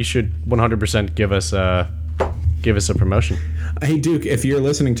 you should 100% give us a promotion. Hey Duke, if you're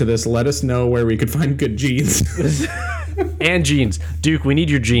listening to this, let us know where we could find good jeans. And jeans. Duke, we need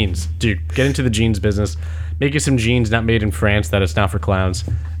your jeans. Duke, get into the jeans business. Make you some jeans not made in France that it's not for clowns,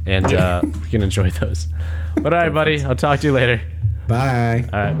 and you can enjoy those. But all right, buddy, I'll talk to you later. Bye.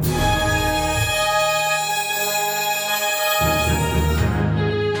 All right.